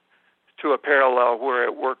slightly to a parallel where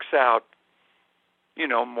it works out,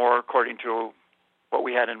 more according to what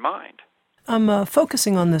we had in mind. I'm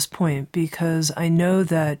focusing on this point because I know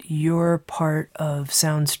that you're part of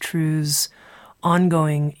Sounds True's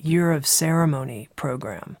ongoing Year of Ceremony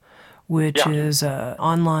program, which is an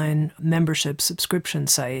online membership subscription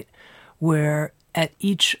site where at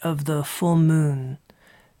each of the full moon,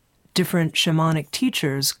 different shamanic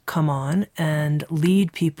teachers come on and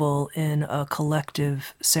lead people in a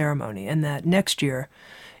collective ceremony. And that next year,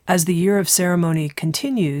 as the Year of Ceremony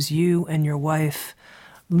continues, you and your wife,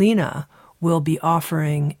 Lena, will be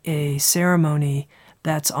offering a ceremony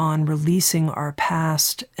that's on releasing our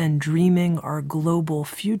past and dreaming our global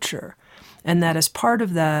future. And that as part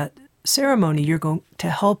of that ceremony, you're going to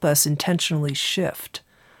help us intentionally shift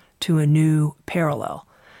to a new parallel.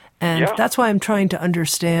 And that's why I'm trying to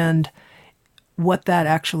understand what that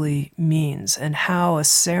actually means and how a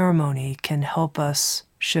ceremony can help us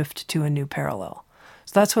shift to a new parallel.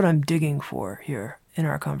 So that's what I'm digging for here in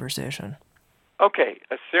our conversation. Okay,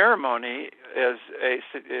 a ceremony is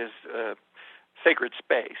a sacred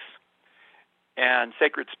space. And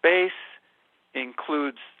sacred space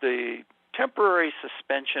includes the temporary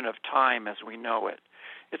suspension of time as we know it.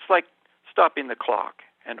 It's like stopping the clock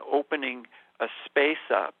and opening a space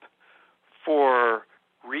up for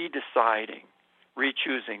redeciding,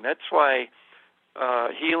 rechoosing. That's why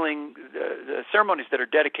healing, the ceremonies that are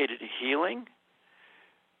dedicated to healing,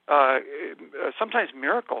 sometimes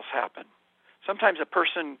miracles happen. Sometimes a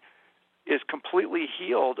person is completely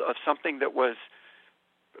healed of something that was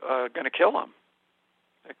going to kill them.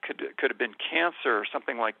 It could have been cancer or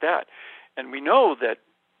something like that. And we know that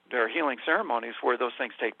there are healing ceremonies where those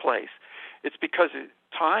things take place. It's because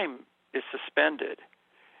time is suspended.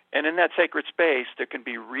 And in that sacred space, there can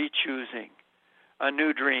be re-choosing, a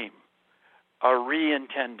new dream, a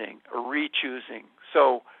re-intending, a re-choosing.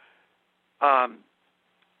 So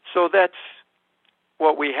that's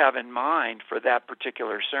what we have in mind for that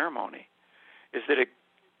particular ceremony, is that it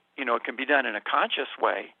can be done in a conscious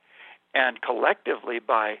way and collectively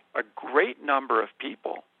by a great number of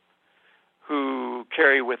people who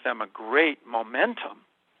carry with them a great momentum.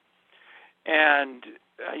 And,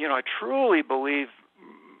 I truly believe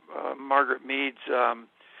Margaret Mead's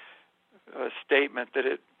statement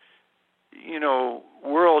that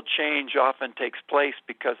world change often takes place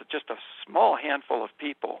because of just a small handful of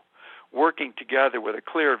people working together with a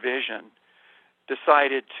clear vision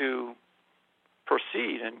decided to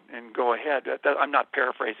proceed and go ahead. I'm not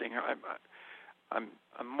paraphrasing her. I'm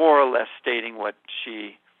more or less stating what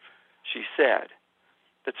she said.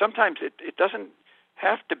 That sometimes it doesn't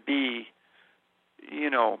have to be,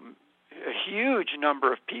 a huge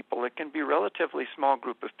number of people. It can be a relatively small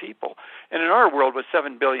group of people. And in our world, with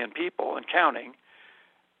 7 billion people and counting,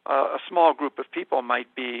 a small group of people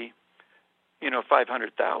might be,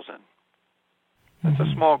 500,000. That's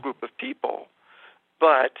a small group of people,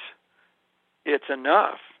 but it's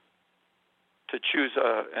enough to choose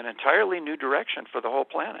an entirely new direction for the whole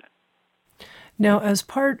planet. Now, as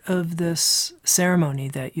part of this ceremony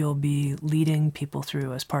that you'll be leading people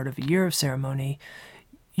through as part of a year of ceremony,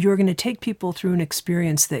 you're going to take people through an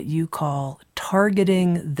experience that you call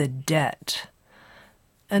targeting the debt.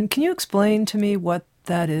 And can you explain to me what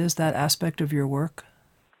that is, that aspect of your work?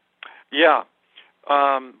 Yeah.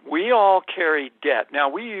 We all carry debt. Now,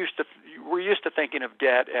 we're used to thinking of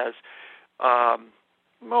debt as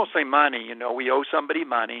mostly money. We owe somebody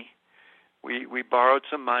money. We borrowed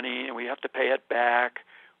some money, and we have to pay it back.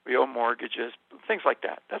 We owe mortgages, things like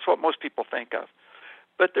that. That's what most people think of.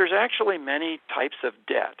 But there's actually many types of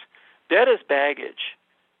debt. Debt is baggage.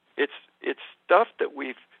 It's stuff that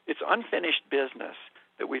it's unfinished business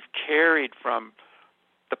that we've carried from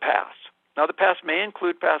the past. Now, the past may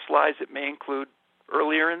include past lives. It may include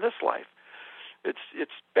earlier in this life.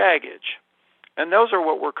 It's baggage. And those are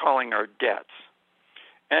what we're calling our debts.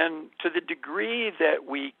 And to the degree that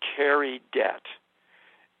we carry debt,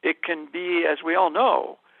 it can be, as we all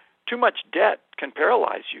know, too much debt can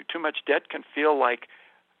paralyze you. Too much debt can feel like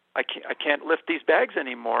I can't lift these bags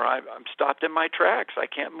anymore. I'm stopped in my tracks. I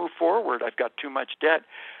can't move forward. I've got too much debt.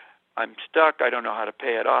 I'm stuck. I don't know how to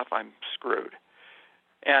pay it off. I'm screwed.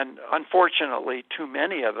 And unfortunately, too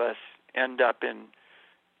many of us end up in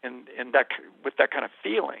that with that kind of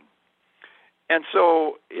feeling. And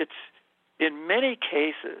so it's in many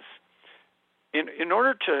cases, in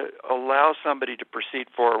order to allow somebody to proceed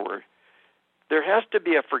forward, there has to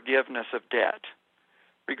be a forgiveness of debt,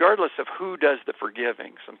 regardless of who does the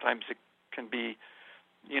forgiving. Sometimes it can be,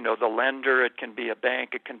 the lender. It can be a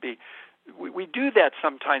bank. It can be. We do that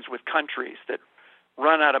sometimes with countries that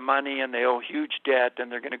run out of money and they owe huge debt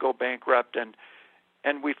and they're going to go bankrupt,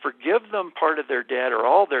 and we forgive them part of their debt or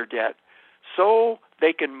all their debt so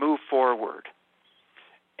they can move forward.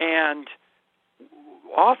 And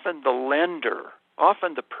often the lender,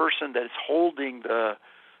 often the person that is holding the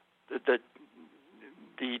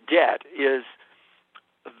debt is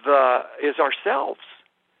ourselves.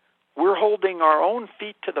 We're holding our own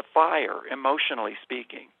feet to the fire, emotionally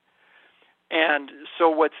speaking. And so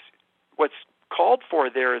what's called for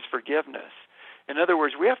there is forgiveness. In other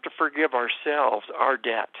words, we have to forgive ourselves our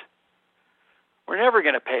debt. We're never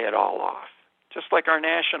going to pay it all off. Just like our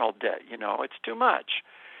national debt, it's too much.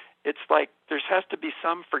 It's like there has to be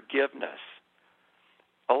some forgiveness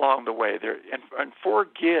along the way. And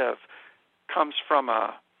forgive comes from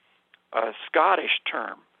a Scottish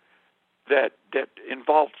term that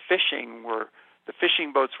involved fishing, where the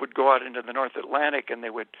fishing boats would go out into the North Atlantic and they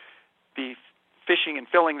would be fishing and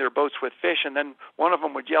filling their boats with fish, and then one of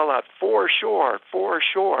them would yell out, "For shore, for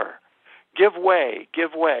shore, give way,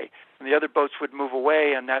 give way." And the other boats would move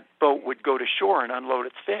away, and that boat would go to shore and unload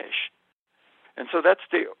its fish. And so that's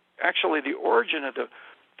actually the origin of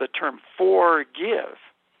the term forgive.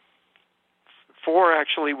 For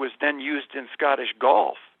actually was then used in Scottish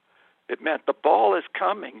golf. It meant the ball is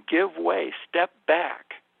coming, give way, step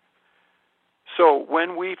back. So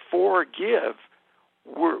when we forgive,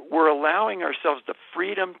 we're allowing ourselves the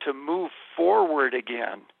freedom to move forward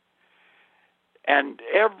again. And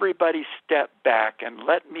everybody step back and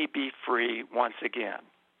let me be free once again.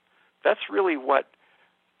 That's really what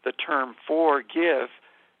the term forgive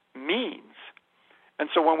means. And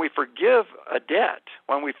so when we forgive a debt,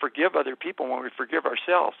 when we forgive other people, when we forgive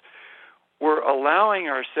ourselves, we're allowing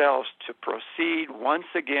ourselves to proceed once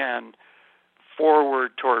again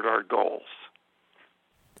forward toward our goals.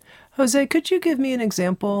 Jose, could you give me an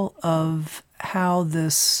example of how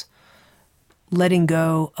this letting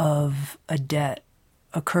go of a debt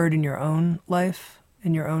occurred in your own life,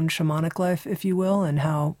 in your own shamanic life, if you will, and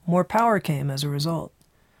how more power came as a result?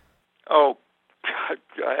 Oh,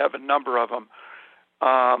 I have a number of them.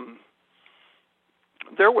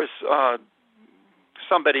 There was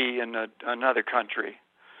somebody in another country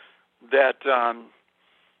that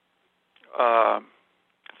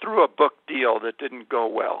through a book deal that didn't go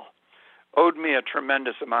well, owed me a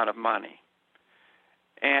tremendous amount of money.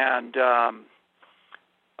 And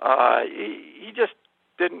he just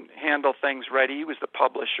didn't handle things right. He was the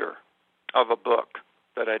publisher of a book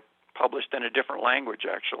that I published in a different language,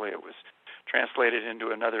 actually. It was translated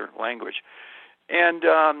into another language. And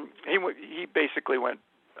he basically went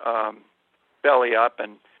belly up,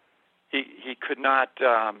 and he could not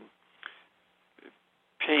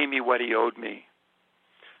pay me what he owed me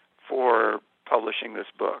for publishing this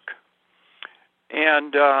book.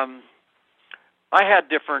 And I had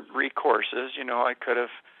different recourses. I could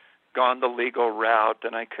have gone the legal route,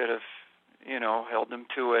 and I could have, held him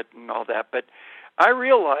to it and all that. But I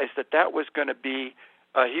realized that was going to be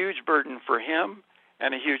a huge burden for him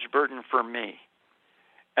and a huge burden for me.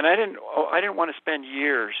 And I didn't want to spend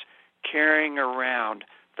years carrying around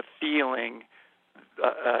the feeling,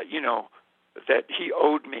 that he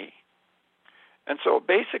owed me. And so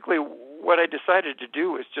basically what I decided to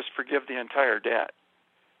do was just forgive the entire debt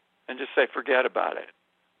and just say, forget about it.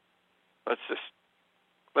 Let's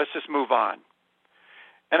just move on.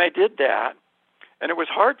 And I did that, and it was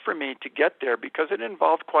hard for me to get there because it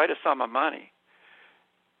involved quite a sum of money.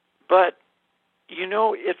 But,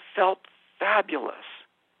 it felt fabulous.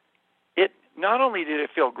 Not only did it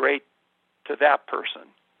feel great to that person,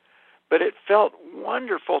 but it felt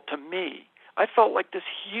wonderful to me. I felt like this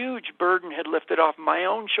huge burden had lifted off my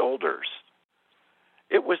own shoulders.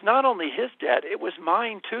 It was not only his debt, it was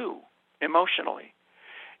mine too, emotionally.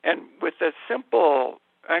 And with a simple,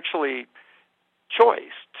 actually,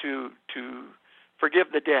 choice to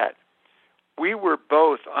forgive the debt, we were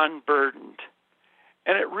both unburdened.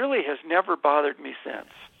 And it really has never bothered me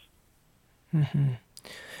since. Mm-hmm.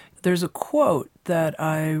 There's a quote that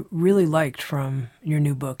I really liked from your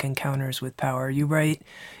new book, Encounters with Power. You write,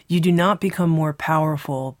 "You do not become more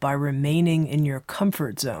powerful by remaining in your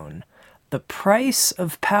comfort zone. The price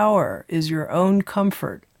of power is your own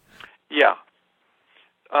comfort." Yeah.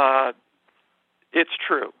 It's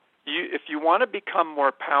true. If you want to become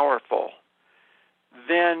more powerful,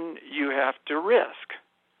 then you have to risk.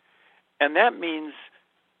 And that means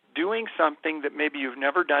doing something that maybe you've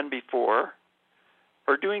never done before,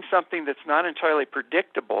 or doing something that's not entirely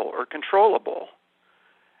predictable or controllable,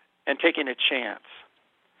 and taking a chance.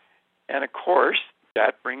 And of course,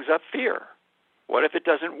 that brings up fear. What if it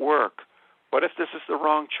doesn't work? What if this is the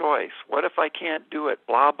wrong choice? What if I can't do it?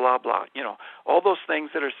 Blah, blah, blah. All those things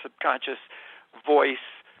that are subconscious voice,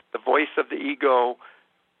 the voice of the ego,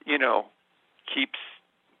 keeps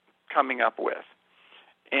coming up with.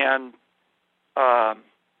 And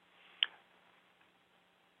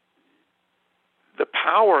the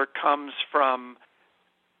power comes from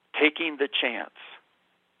taking the chance.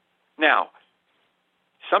 Now,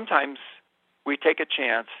 sometimes we take a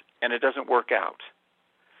chance and it doesn't work out.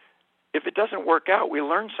 If it doesn't work out, we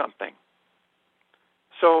learn something.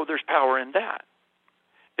 So there's power in that.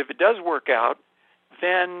 If it does work out,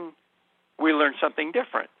 then we learn something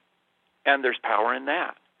different, and there's power in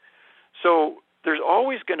that. So there's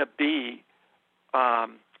always going to be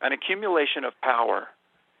an accumulation of power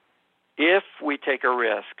if we take a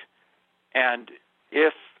risk and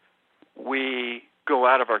if we go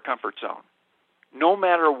out of our comfort zone. No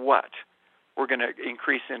matter what, we're going to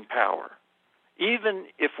increase in power, even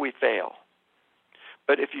if we fail.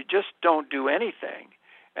 But if you just don't do anything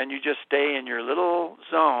and you just stay in your little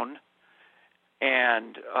zone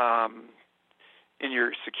and in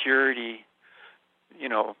your security,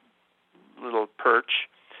 little perch,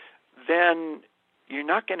 then you're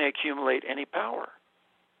not going to accumulate any power.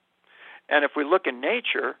 And if we look in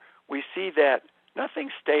nature, we see that nothing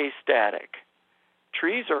stays static.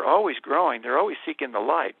 Trees are always growing. They're always seeking the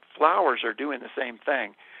light. Flowers are doing the same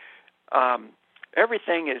thing.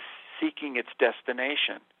 Everything is seeking its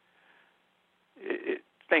destination.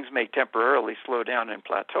 Things may temporarily slow down and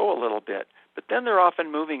plateau a little bit, but then they're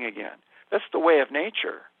often moving again. That's the way of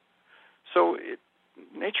nature. So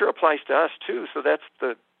nature applies to us too. So that's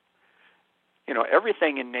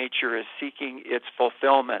everything in nature is seeking its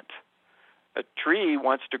fulfillment. A tree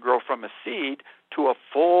wants to grow from a seed to a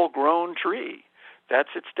full-grown tree.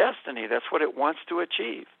 That's its destiny. That's what it wants to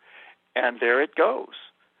achieve. And there it goes.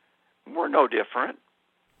 We're no different.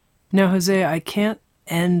 Now, Jose, I can't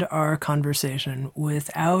end our conversation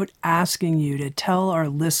without asking you to tell our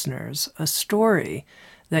listeners a story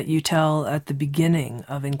that you tell at the beginning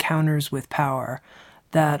of Encounters with Power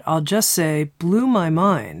that I'll just say blew my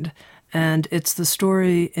mind. And it's the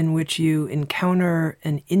story in which you encounter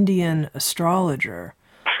an Indian astrologer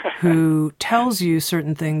who tells you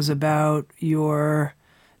certain things about your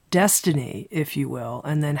destiny, if you will,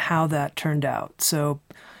 and then how that turned out. So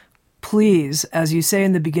please, as you say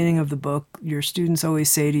in the beginning of the book, your students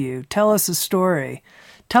always say to you, tell us a story.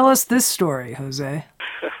 Tell us this story, Jose.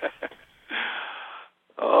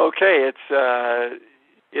 Okay, it's a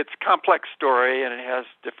complex story and it has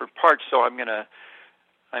different parts, so I'm gonna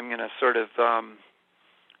sort of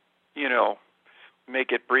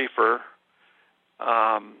make it briefer.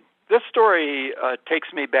 This story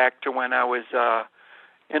takes me back to when I was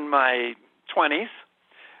in my 20s,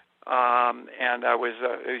 and I was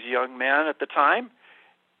a young man at the time,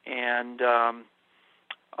 and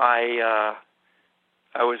I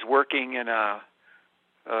was working in a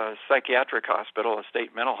psychiatric hospital, a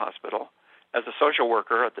state mental hospital, as a social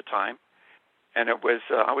worker at the time, and it was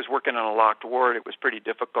I was working on a locked ward. It was pretty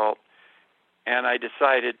difficult, and I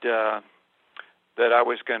decided that I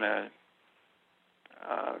was going to.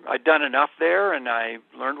 I'd done enough there, and I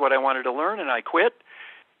learned what I wanted to learn, and I quit.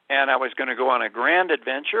 And I was going to go on a grand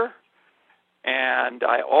adventure, and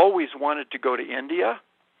I always wanted to go to India,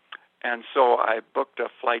 and so I booked a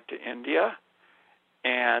flight to India,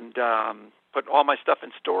 and put all my stuff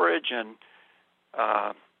in storage, and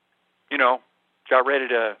got ready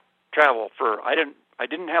to travel. I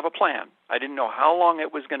didn't have a plan. I didn't know how long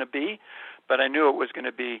it was going to be, but I knew it was going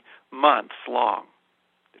to be months long,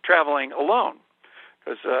 traveling alone.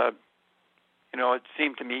 Because, it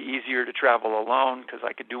seemed to me easier to travel alone because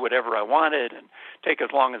I could do whatever I wanted and take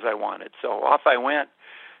as long as I wanted. So off I went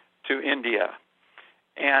to India.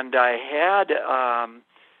 And I had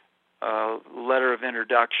a letter of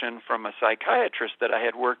introduction from a psychiatrist that I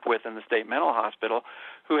had worked with in the state mental hospital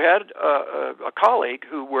who had a colleague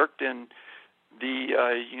who worked in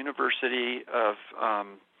the University of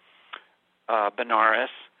Benares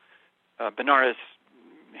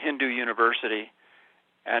Hindu University.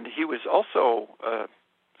 And he was also a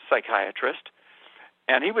psychiatrist,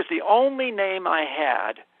 and he was the only name I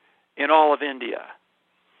had in all of India.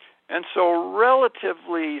 And so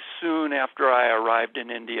relatively soon after I arrived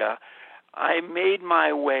in India, I made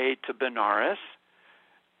my way to Benares,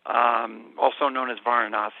 also known as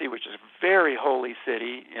Varanasi, which is a very holy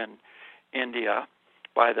city in India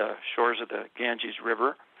by the shores of the Ganges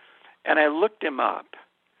River. And I looked him up,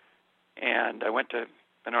 and I went to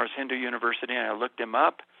Benares Hindu University, and I looked him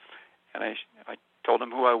up, and I told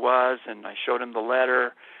him who I was, and I showed him the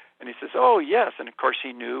letter, and he says, oh, yes, and of course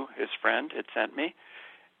he knew his friend had sent me,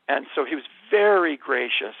 and so he was very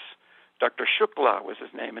gracious. Dr. Shukla was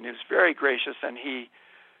his name, and he was very gracious, and he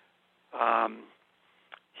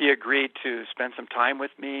agreed to spend some time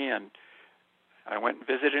with me, and I went and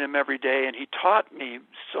visited him every day, and he taught me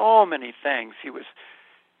so many things. He was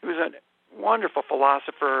a wonderful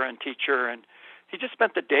philosopher and teacher, and he just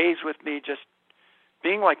spent the days with me just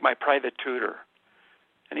being like my private tutor.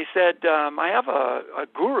 And he said, I have a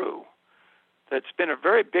guru that's been a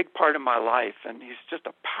very big part of my life, and he's just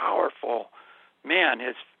a powerful man.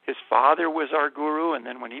 His father was our guru, and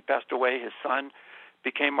then when he passed away, his son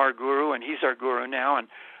became our guru, and he's our guru now, and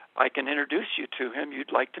I can introduce you to him.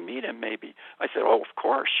 You'd like to meet him, maybe. I said, oh, of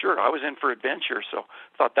course, sure. I was in for adventure, so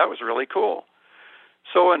I thought that was really cool.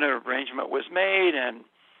 So an arrangement was made, and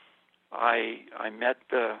I met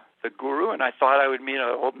the guru, and I thought I would meet an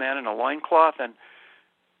old man in a loincloth, and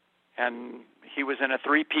he was in a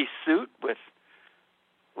three-piece suit with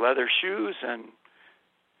leather shoes, and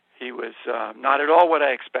he was not at all what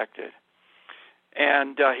I expected.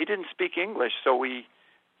 And he didn't speak English, so we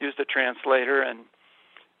used a translator, and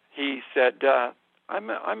he said, I'm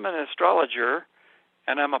an astrologer,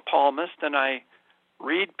 and I'm a palmist, and I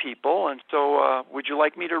read people, and so would you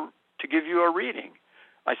like me to give you a reading?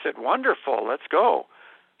 I said, wonderful, let's go.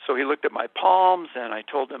 So he looked at my palms, and I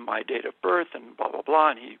told him my date of birth and blah, blah,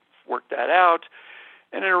 blah, and he worked that out.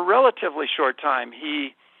 And in a relatively short time,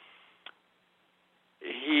 he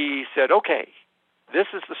said, okay, this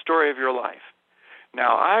is the story of your life.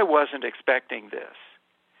 Now, I wasn't expecting this.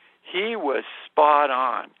 He was spot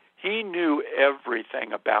on. He knew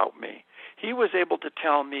everything about me. He was able to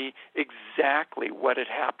tell me exactly what had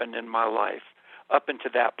happened in my life up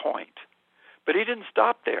until that point. But he didn't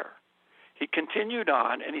stop there. He continued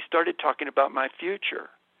on, and he started talking about my future.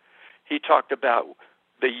 He talked about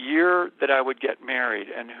the year that I would get married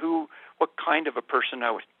and what kind of a person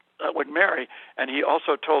I would marry. And he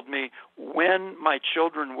also told me when my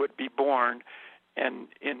children would be born, and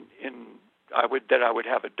I would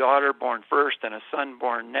have a daughter born first and a son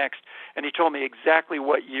born next. And he told me exactly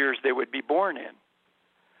what years they would be born in.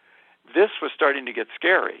 This was starting to get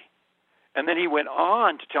scary. And then he went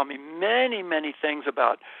on to tell me many, many things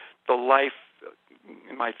about the life,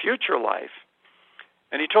 my future life.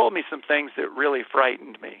 And he told me some things that really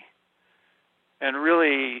frightened me. And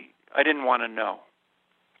really, I didn't want to know.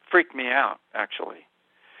 Freaked me out, actually.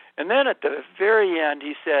 And then at the very end,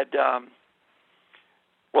 he said,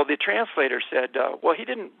 the translator said, he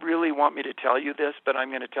didn't really want me to tell you this, but I'm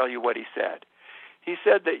going to tell you what he said. He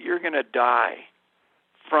said that you're going to die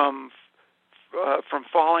from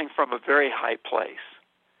falling from a very high place.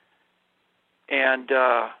 And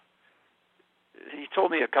he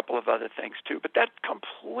told me a couple of other things too, but that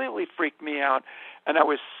completely freaked me out, and I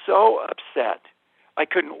was so upset. I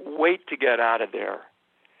couldn't wait to get out of there.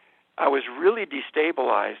 I was really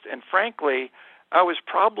destabilized, and frankly, I was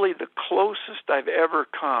probably the closest I've ever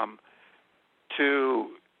come to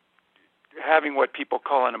having what people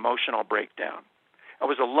call an emotional breakdown. I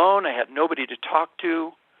was alone. I had nobody to talk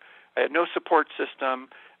to. I had no support system.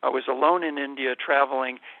 I was alone in India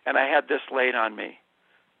traveling, and I had this laid on me.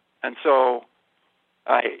 And so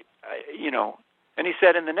and he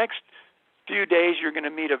said, in the next few days, you're going to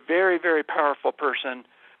meet a very, very powerful person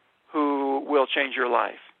who will change your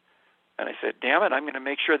life. And I said, damn it, I'm going to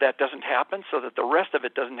make sure that doesn't happen so that the rest of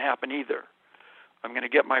it doesn't happen either. I'm going to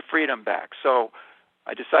get my freedom back. So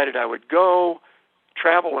I decided I would go,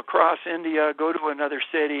 travel across India, go to another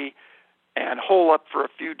city, and hole up for a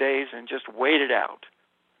few days and just wait it out.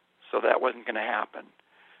 So that wasn't going to happen.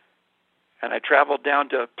 And I traveled down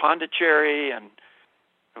to Pondicherry, and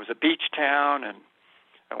it was a beach town, and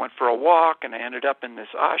I went for a walk, and I ended up in this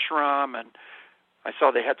ashram, and I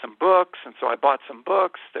saw they had some books, and so I bought some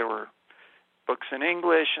books. There were books in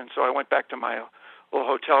English, and so I went back to my little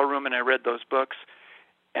hotel room, and I read those books,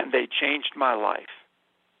 and they changed my life.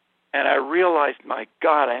 And I realized, my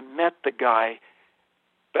God, I met the guy,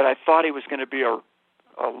 but I thought he was going to be a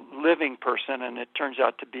living person, and it turns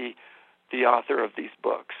out to be the author of these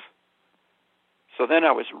books. So then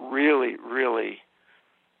I was really, really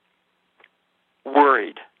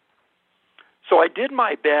worried. So I did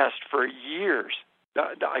my best for years.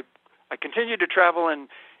 I continued to travel in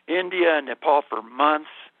India and Nepal for months.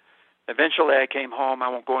 Eventually I came home. I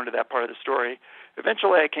won't go into that part of the story.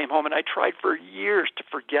 Eventually I came home, and I tried for years to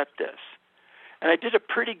forget this. And I did a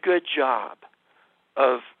pretty good job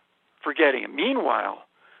of forgetting it. Meanwhile,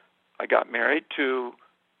 I got married to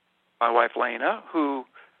my wife, Lena, who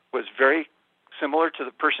was very similar to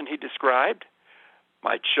the person he described.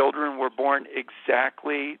 My children were born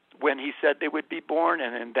exactly when he said they would be born,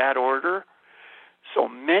 and in that order. So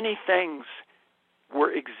many things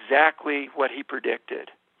were exactly what he predicted.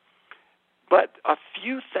 But a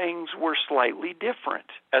few things were slightly different.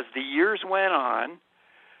 As the years went on,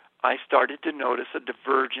 I started to notice a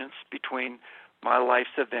divergence between my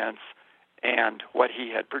life's events and what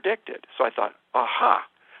he had predicted. So I thought, aha,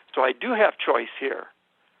 so I do have choice here.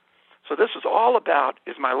 So this was all about,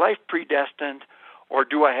 is my life predestined, or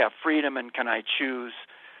do I have freedom, and can I choose?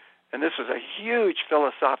 And this was a huge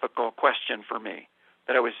philosophical question for me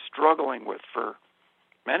that I was struggling with for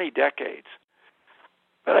many decades.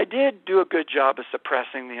 But I did do a good job of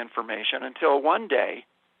suppressing the information until one day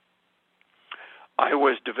I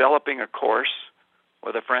was developing a course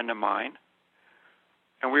with a friend of mine,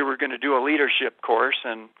 and we were going to do a leadership course,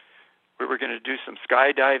 and we were going to do some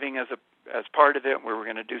skydiving as part of it. We were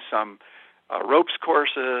going to do some ropes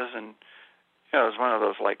courses, and it was one of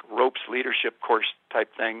those like ropes leadership course type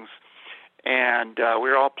things. And we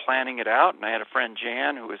were all planning it out, and I had a friend,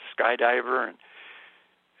 Jan, who was a skydiver,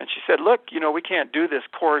 and she said, look, we can't do this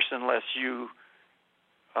course unless you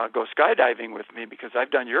go skydiving with me, because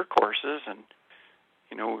I've done your courses, and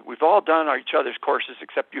we've all done each other's courses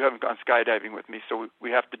except you haven't gone skydiving with me, so we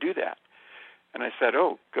have to do that. And I said,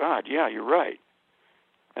 oh, God, yeah, you're right.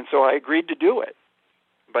 And so I agreed to do it.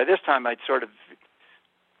 By this time, I'd sort of,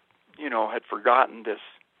 had forgotten this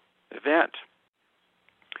event,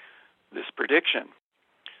 this prediction.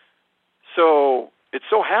 So it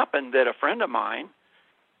so happened that a friend of mine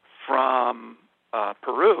from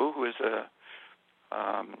Peru, who is a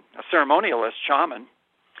ceremonialist shaman,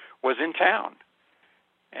 was in town,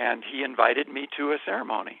 and he invited me to a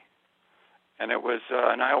ceremony, and it was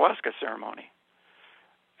an ayahuasca ceremony.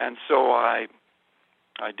 And so I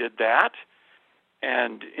did that,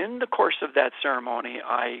 and in the course of that ceremony,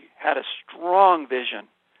 I had a strong vision,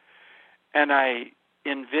 and I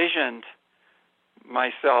envisioned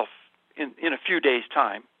myself in a few days'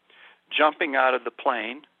 time jumping out of the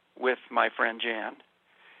plane with my friend Jan,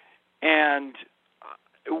 and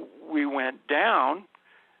we went down,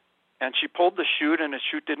 and she pulled the chute, and the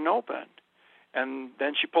chute didn't open. And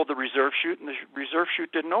then she pulled the reserve chute, and the reserve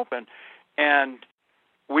chute didn't open. And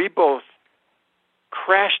we both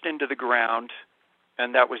crashed into the ground,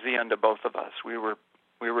 and that was the end of both of us. We were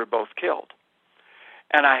both killed.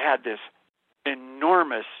 And I had this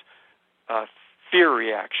enormous fear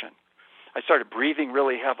reaction. I started breathing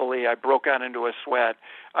really heavily. I broke out into a sweat.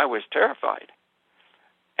 I was terrified.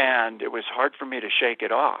 And it was hard for me to shake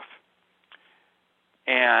it off.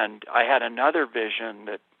 And I had another vision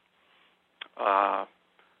that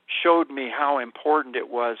showed me how important it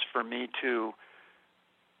was for me to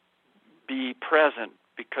be present,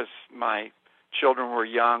 because my children were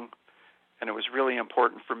young, and it was really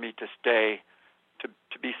important for me to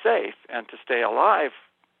be safe and to stay alive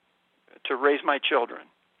to raise my children.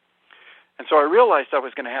 And so I realized I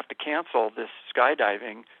was going to have to cancel this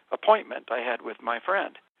skydiving appointment I had with my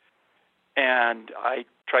friend. And I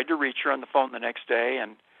tried to reach her on the phone the next day,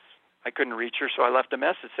 and I couldn't reach her, so I left a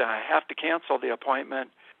message saying, I have to cancel the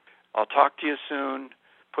appointment. I'll talk to you soon.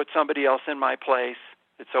 Put somebody else in my place.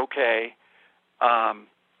 It's okay.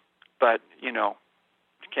 But,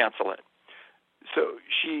 cancel it. So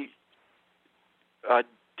she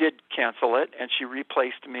did cancel it, and she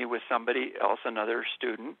replaced me with somebody else, another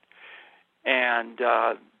student. And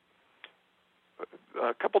a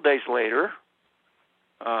couple days later,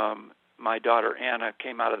 my daughter Anna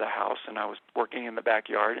came out of the house, and I was working in the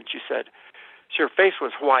backyard, and her face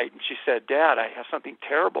was white, and she said, Dad, I have something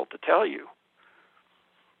terrible to tell you.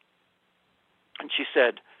 And she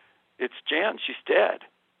said, it's Jan, she's dead.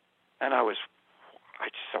 And I just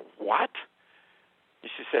said, what?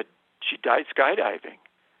 And she said, she died skydiving.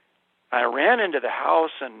 I ran into the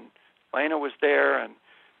house, and Lena was there, and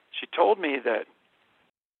she told me that,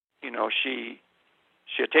 she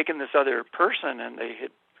had taken this other person, and they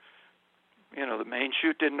had, the main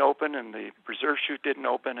chute didn't open, and the reserve chute didn't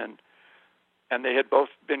open, and they had both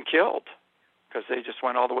been killed because they just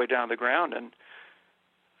went all the way down to the ground, and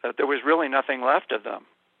there was really nothing left of them.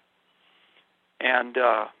 And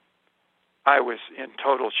I was in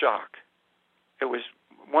total shock. It was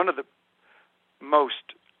one of the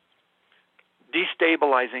most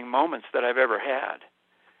destabilizing moments that I've ever had.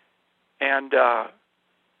 And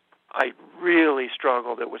I really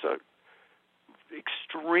struggled. It was a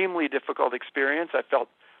extremely difficult experience. I felt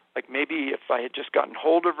like maybe if I had just gotten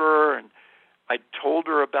hold of her and I told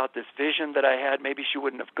her about this vision that I had, maybe she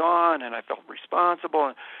wouldn't have gone, and I felt responsible.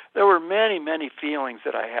 And there were many, many feelings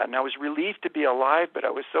that I had, and I was relieved to be alive, but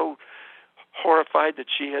I was so horrified that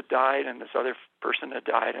she had died and this other person had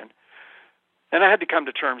died. And I had to come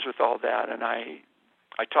to terms with all that, and I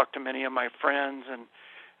talked to many of my friends, and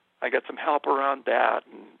I got some help around that,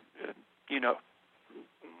 and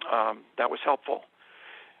that was helpful.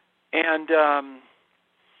 And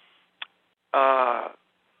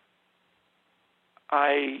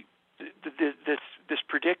this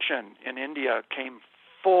prediction in India came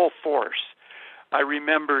full force. I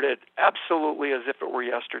remembered it absolutely as if it were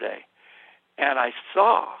yesterday, and I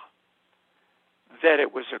saw that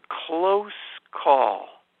it was a close call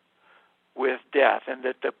with death, and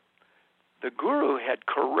that the guru had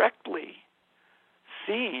correctly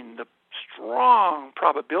seen the strong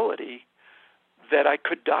probability that I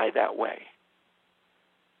could die that way.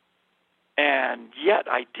 And yet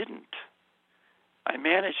I didn't. I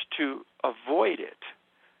managed to avoid it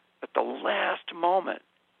at the last moment.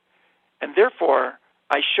 And therefore,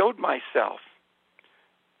 I showed myself.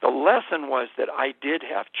 The lesson was that I did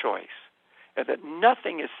have choice, and that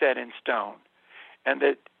nothing is set in stone, and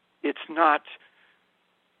that it's not,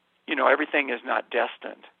 everything is not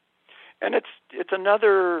destined. And it's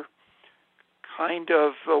another kind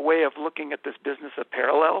of a way of looking at this business of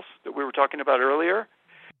parallels that we were talking about earlier,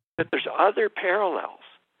 that there's other parallels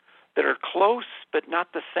that are close but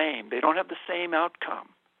not the same. They don't have the same outcome.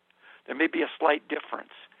 There may be a slight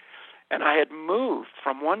difference. And I had moved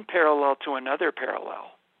from one parallel to another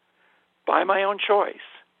parallel by my own choice,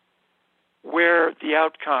 where the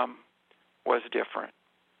outcome was different.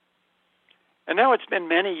 And now it's been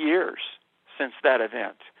many years since that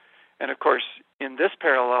event. And of course, in this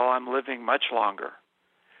parallel, I'm living much longer.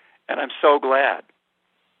 And I'm so glad.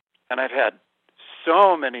 And I've had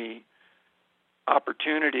so many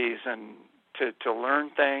opportunities and to learn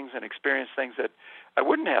things and experience things that I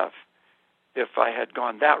wouldn't have if I had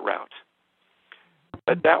gone that route.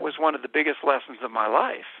 But that was one of the biggest lessons of my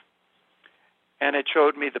life. And it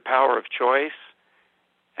showed me the power of choice,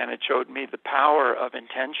 and it showed me the power of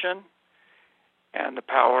intention, and the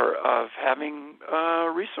power of having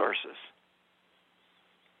resources.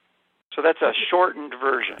 So that's a shortened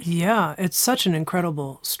version. Yeah, it's such an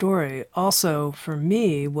incredible story. Also, for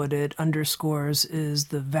me, what it underscores is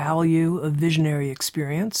the value of visionary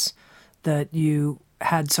experience, that you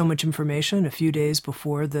had so much information a few days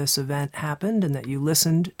before this event happened and that you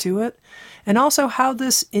listened to it, and also how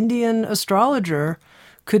this Indian astrologer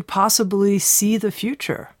could possibly see the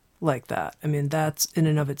future like that. I mean, that's in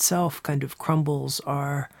and of itself kind of crumbles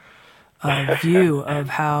our view of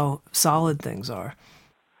how solid things are.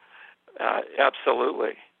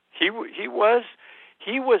 Absolutely. He was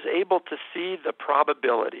able to see the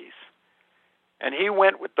probabilities, and he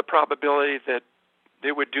went with the probability that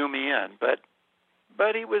they would do me in, but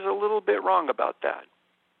he was a little bit wrong about that.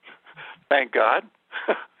 Thank God.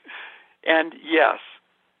 And yes,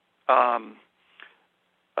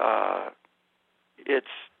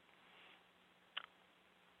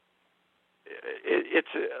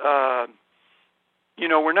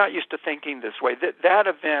 we're not used to thinking this way. That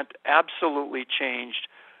event absolutely changed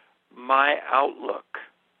my outlook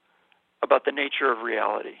about the nature of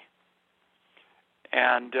reality.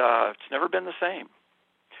 And it's never been the same.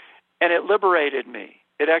 And it liberated me.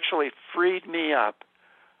 It actually freed me up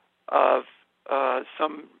of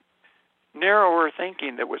some narrower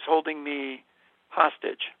thinking that was holding me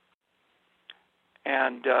hostage.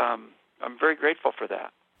 And I'm very grateful for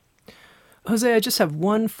that. Jose, I just have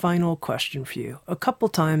one final question for you. A couple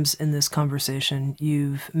times in this conversation,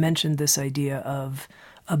 you've mentioned this idea of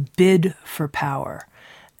a bid for power.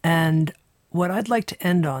 And what I'd like to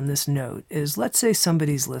end on this note is, let's say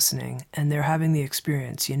somebody's listening and they're having the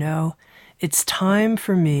experience, it's time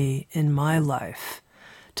for me in my life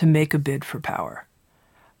to make a bid for power.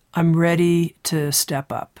 I'm ready to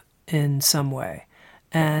step up in some way.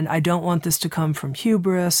 And I don't want this to come from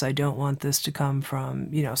hubris. I don't want this to come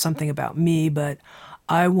from, something about me, but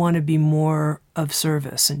I want to be more of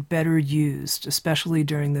service and better used, especially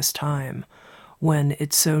during this time when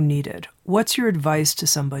it's so needed. What's your advice to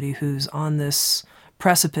somebody who's on this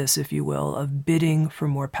precipice, if you will, of bidding for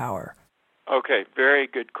more power? Okay, very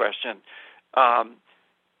good question.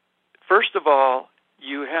 First of all,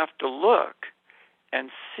 you have to look and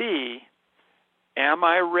see, am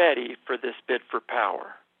I ready for this bid for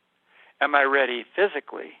power? Am I ready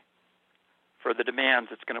physically for the demands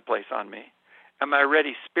it's going to place on me? Am I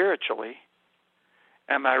ready spiritually?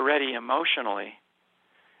 Am I ready emotionally?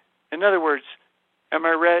 In other words, am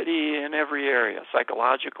I ready in every area,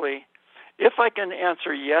 psychologically? If I can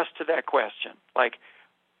answer yes to that question, like,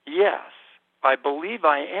 yes, I believe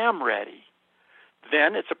I am ready,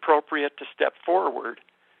 then it's appropriate to step forward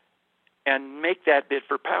and make that bid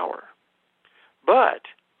for power. But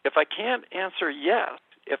if I can't answer yes,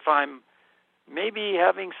 if I'm maybe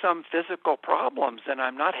having some physical problems and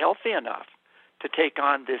I'm not healthy enough to take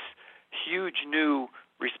on this huge new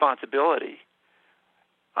responsibility,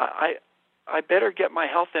 I better get my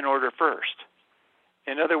health in order first.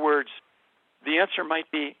 In other words, the answer might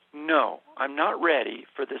be, no, I'm not ready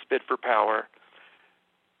for this bid for power,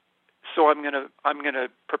 so I'm going to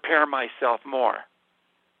prepare myself more.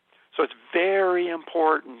 So it's very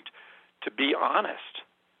important to be honest.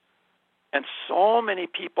 And so many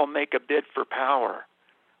people make a bid for power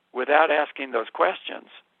without asking those questions.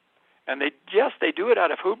 And they do it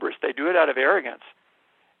out of hubris. They do it out of arrogance.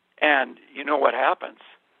 And you know what happens?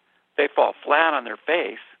 They fall flat on their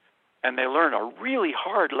face, and they learn a really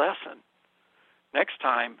hard lesson. Next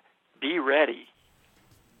time, be ready.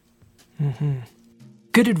 Mm-hmm.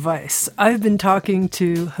 Good advice. I've been talking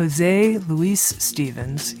to Jose Luis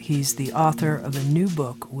Stevens. He's the author of a new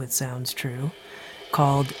book with Sounds True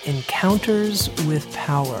called Encounters with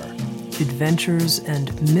Power, Adventures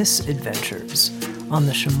and Misadventures on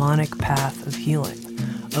the Shamanic Path of Healing,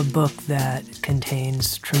 a book that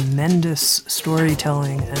contains tremendous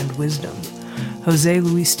storytelling and wisdom. Jose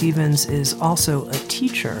Luis Stevens is also a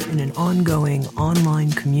teacher in an ongoing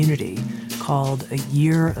online community called A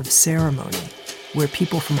Year of Ceremony, where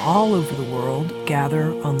people from all over the world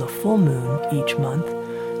gather on the full moon each month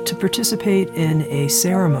to participate in a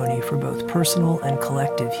ceremony for both personal and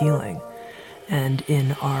collective healing. And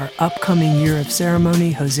in our upcoming Year of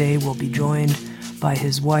Ceremony, Jose will be joined by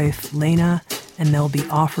his wife, Lena, and they'll be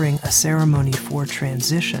offering a ceremony for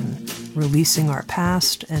transition, releasing our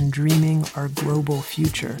past and dreaming our global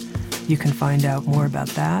future. You can find out more about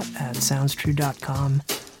that at SoundsTrue.com.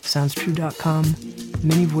 SoundsTrue.com,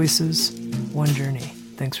 many voices, one journey.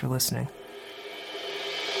 Thanks for listening.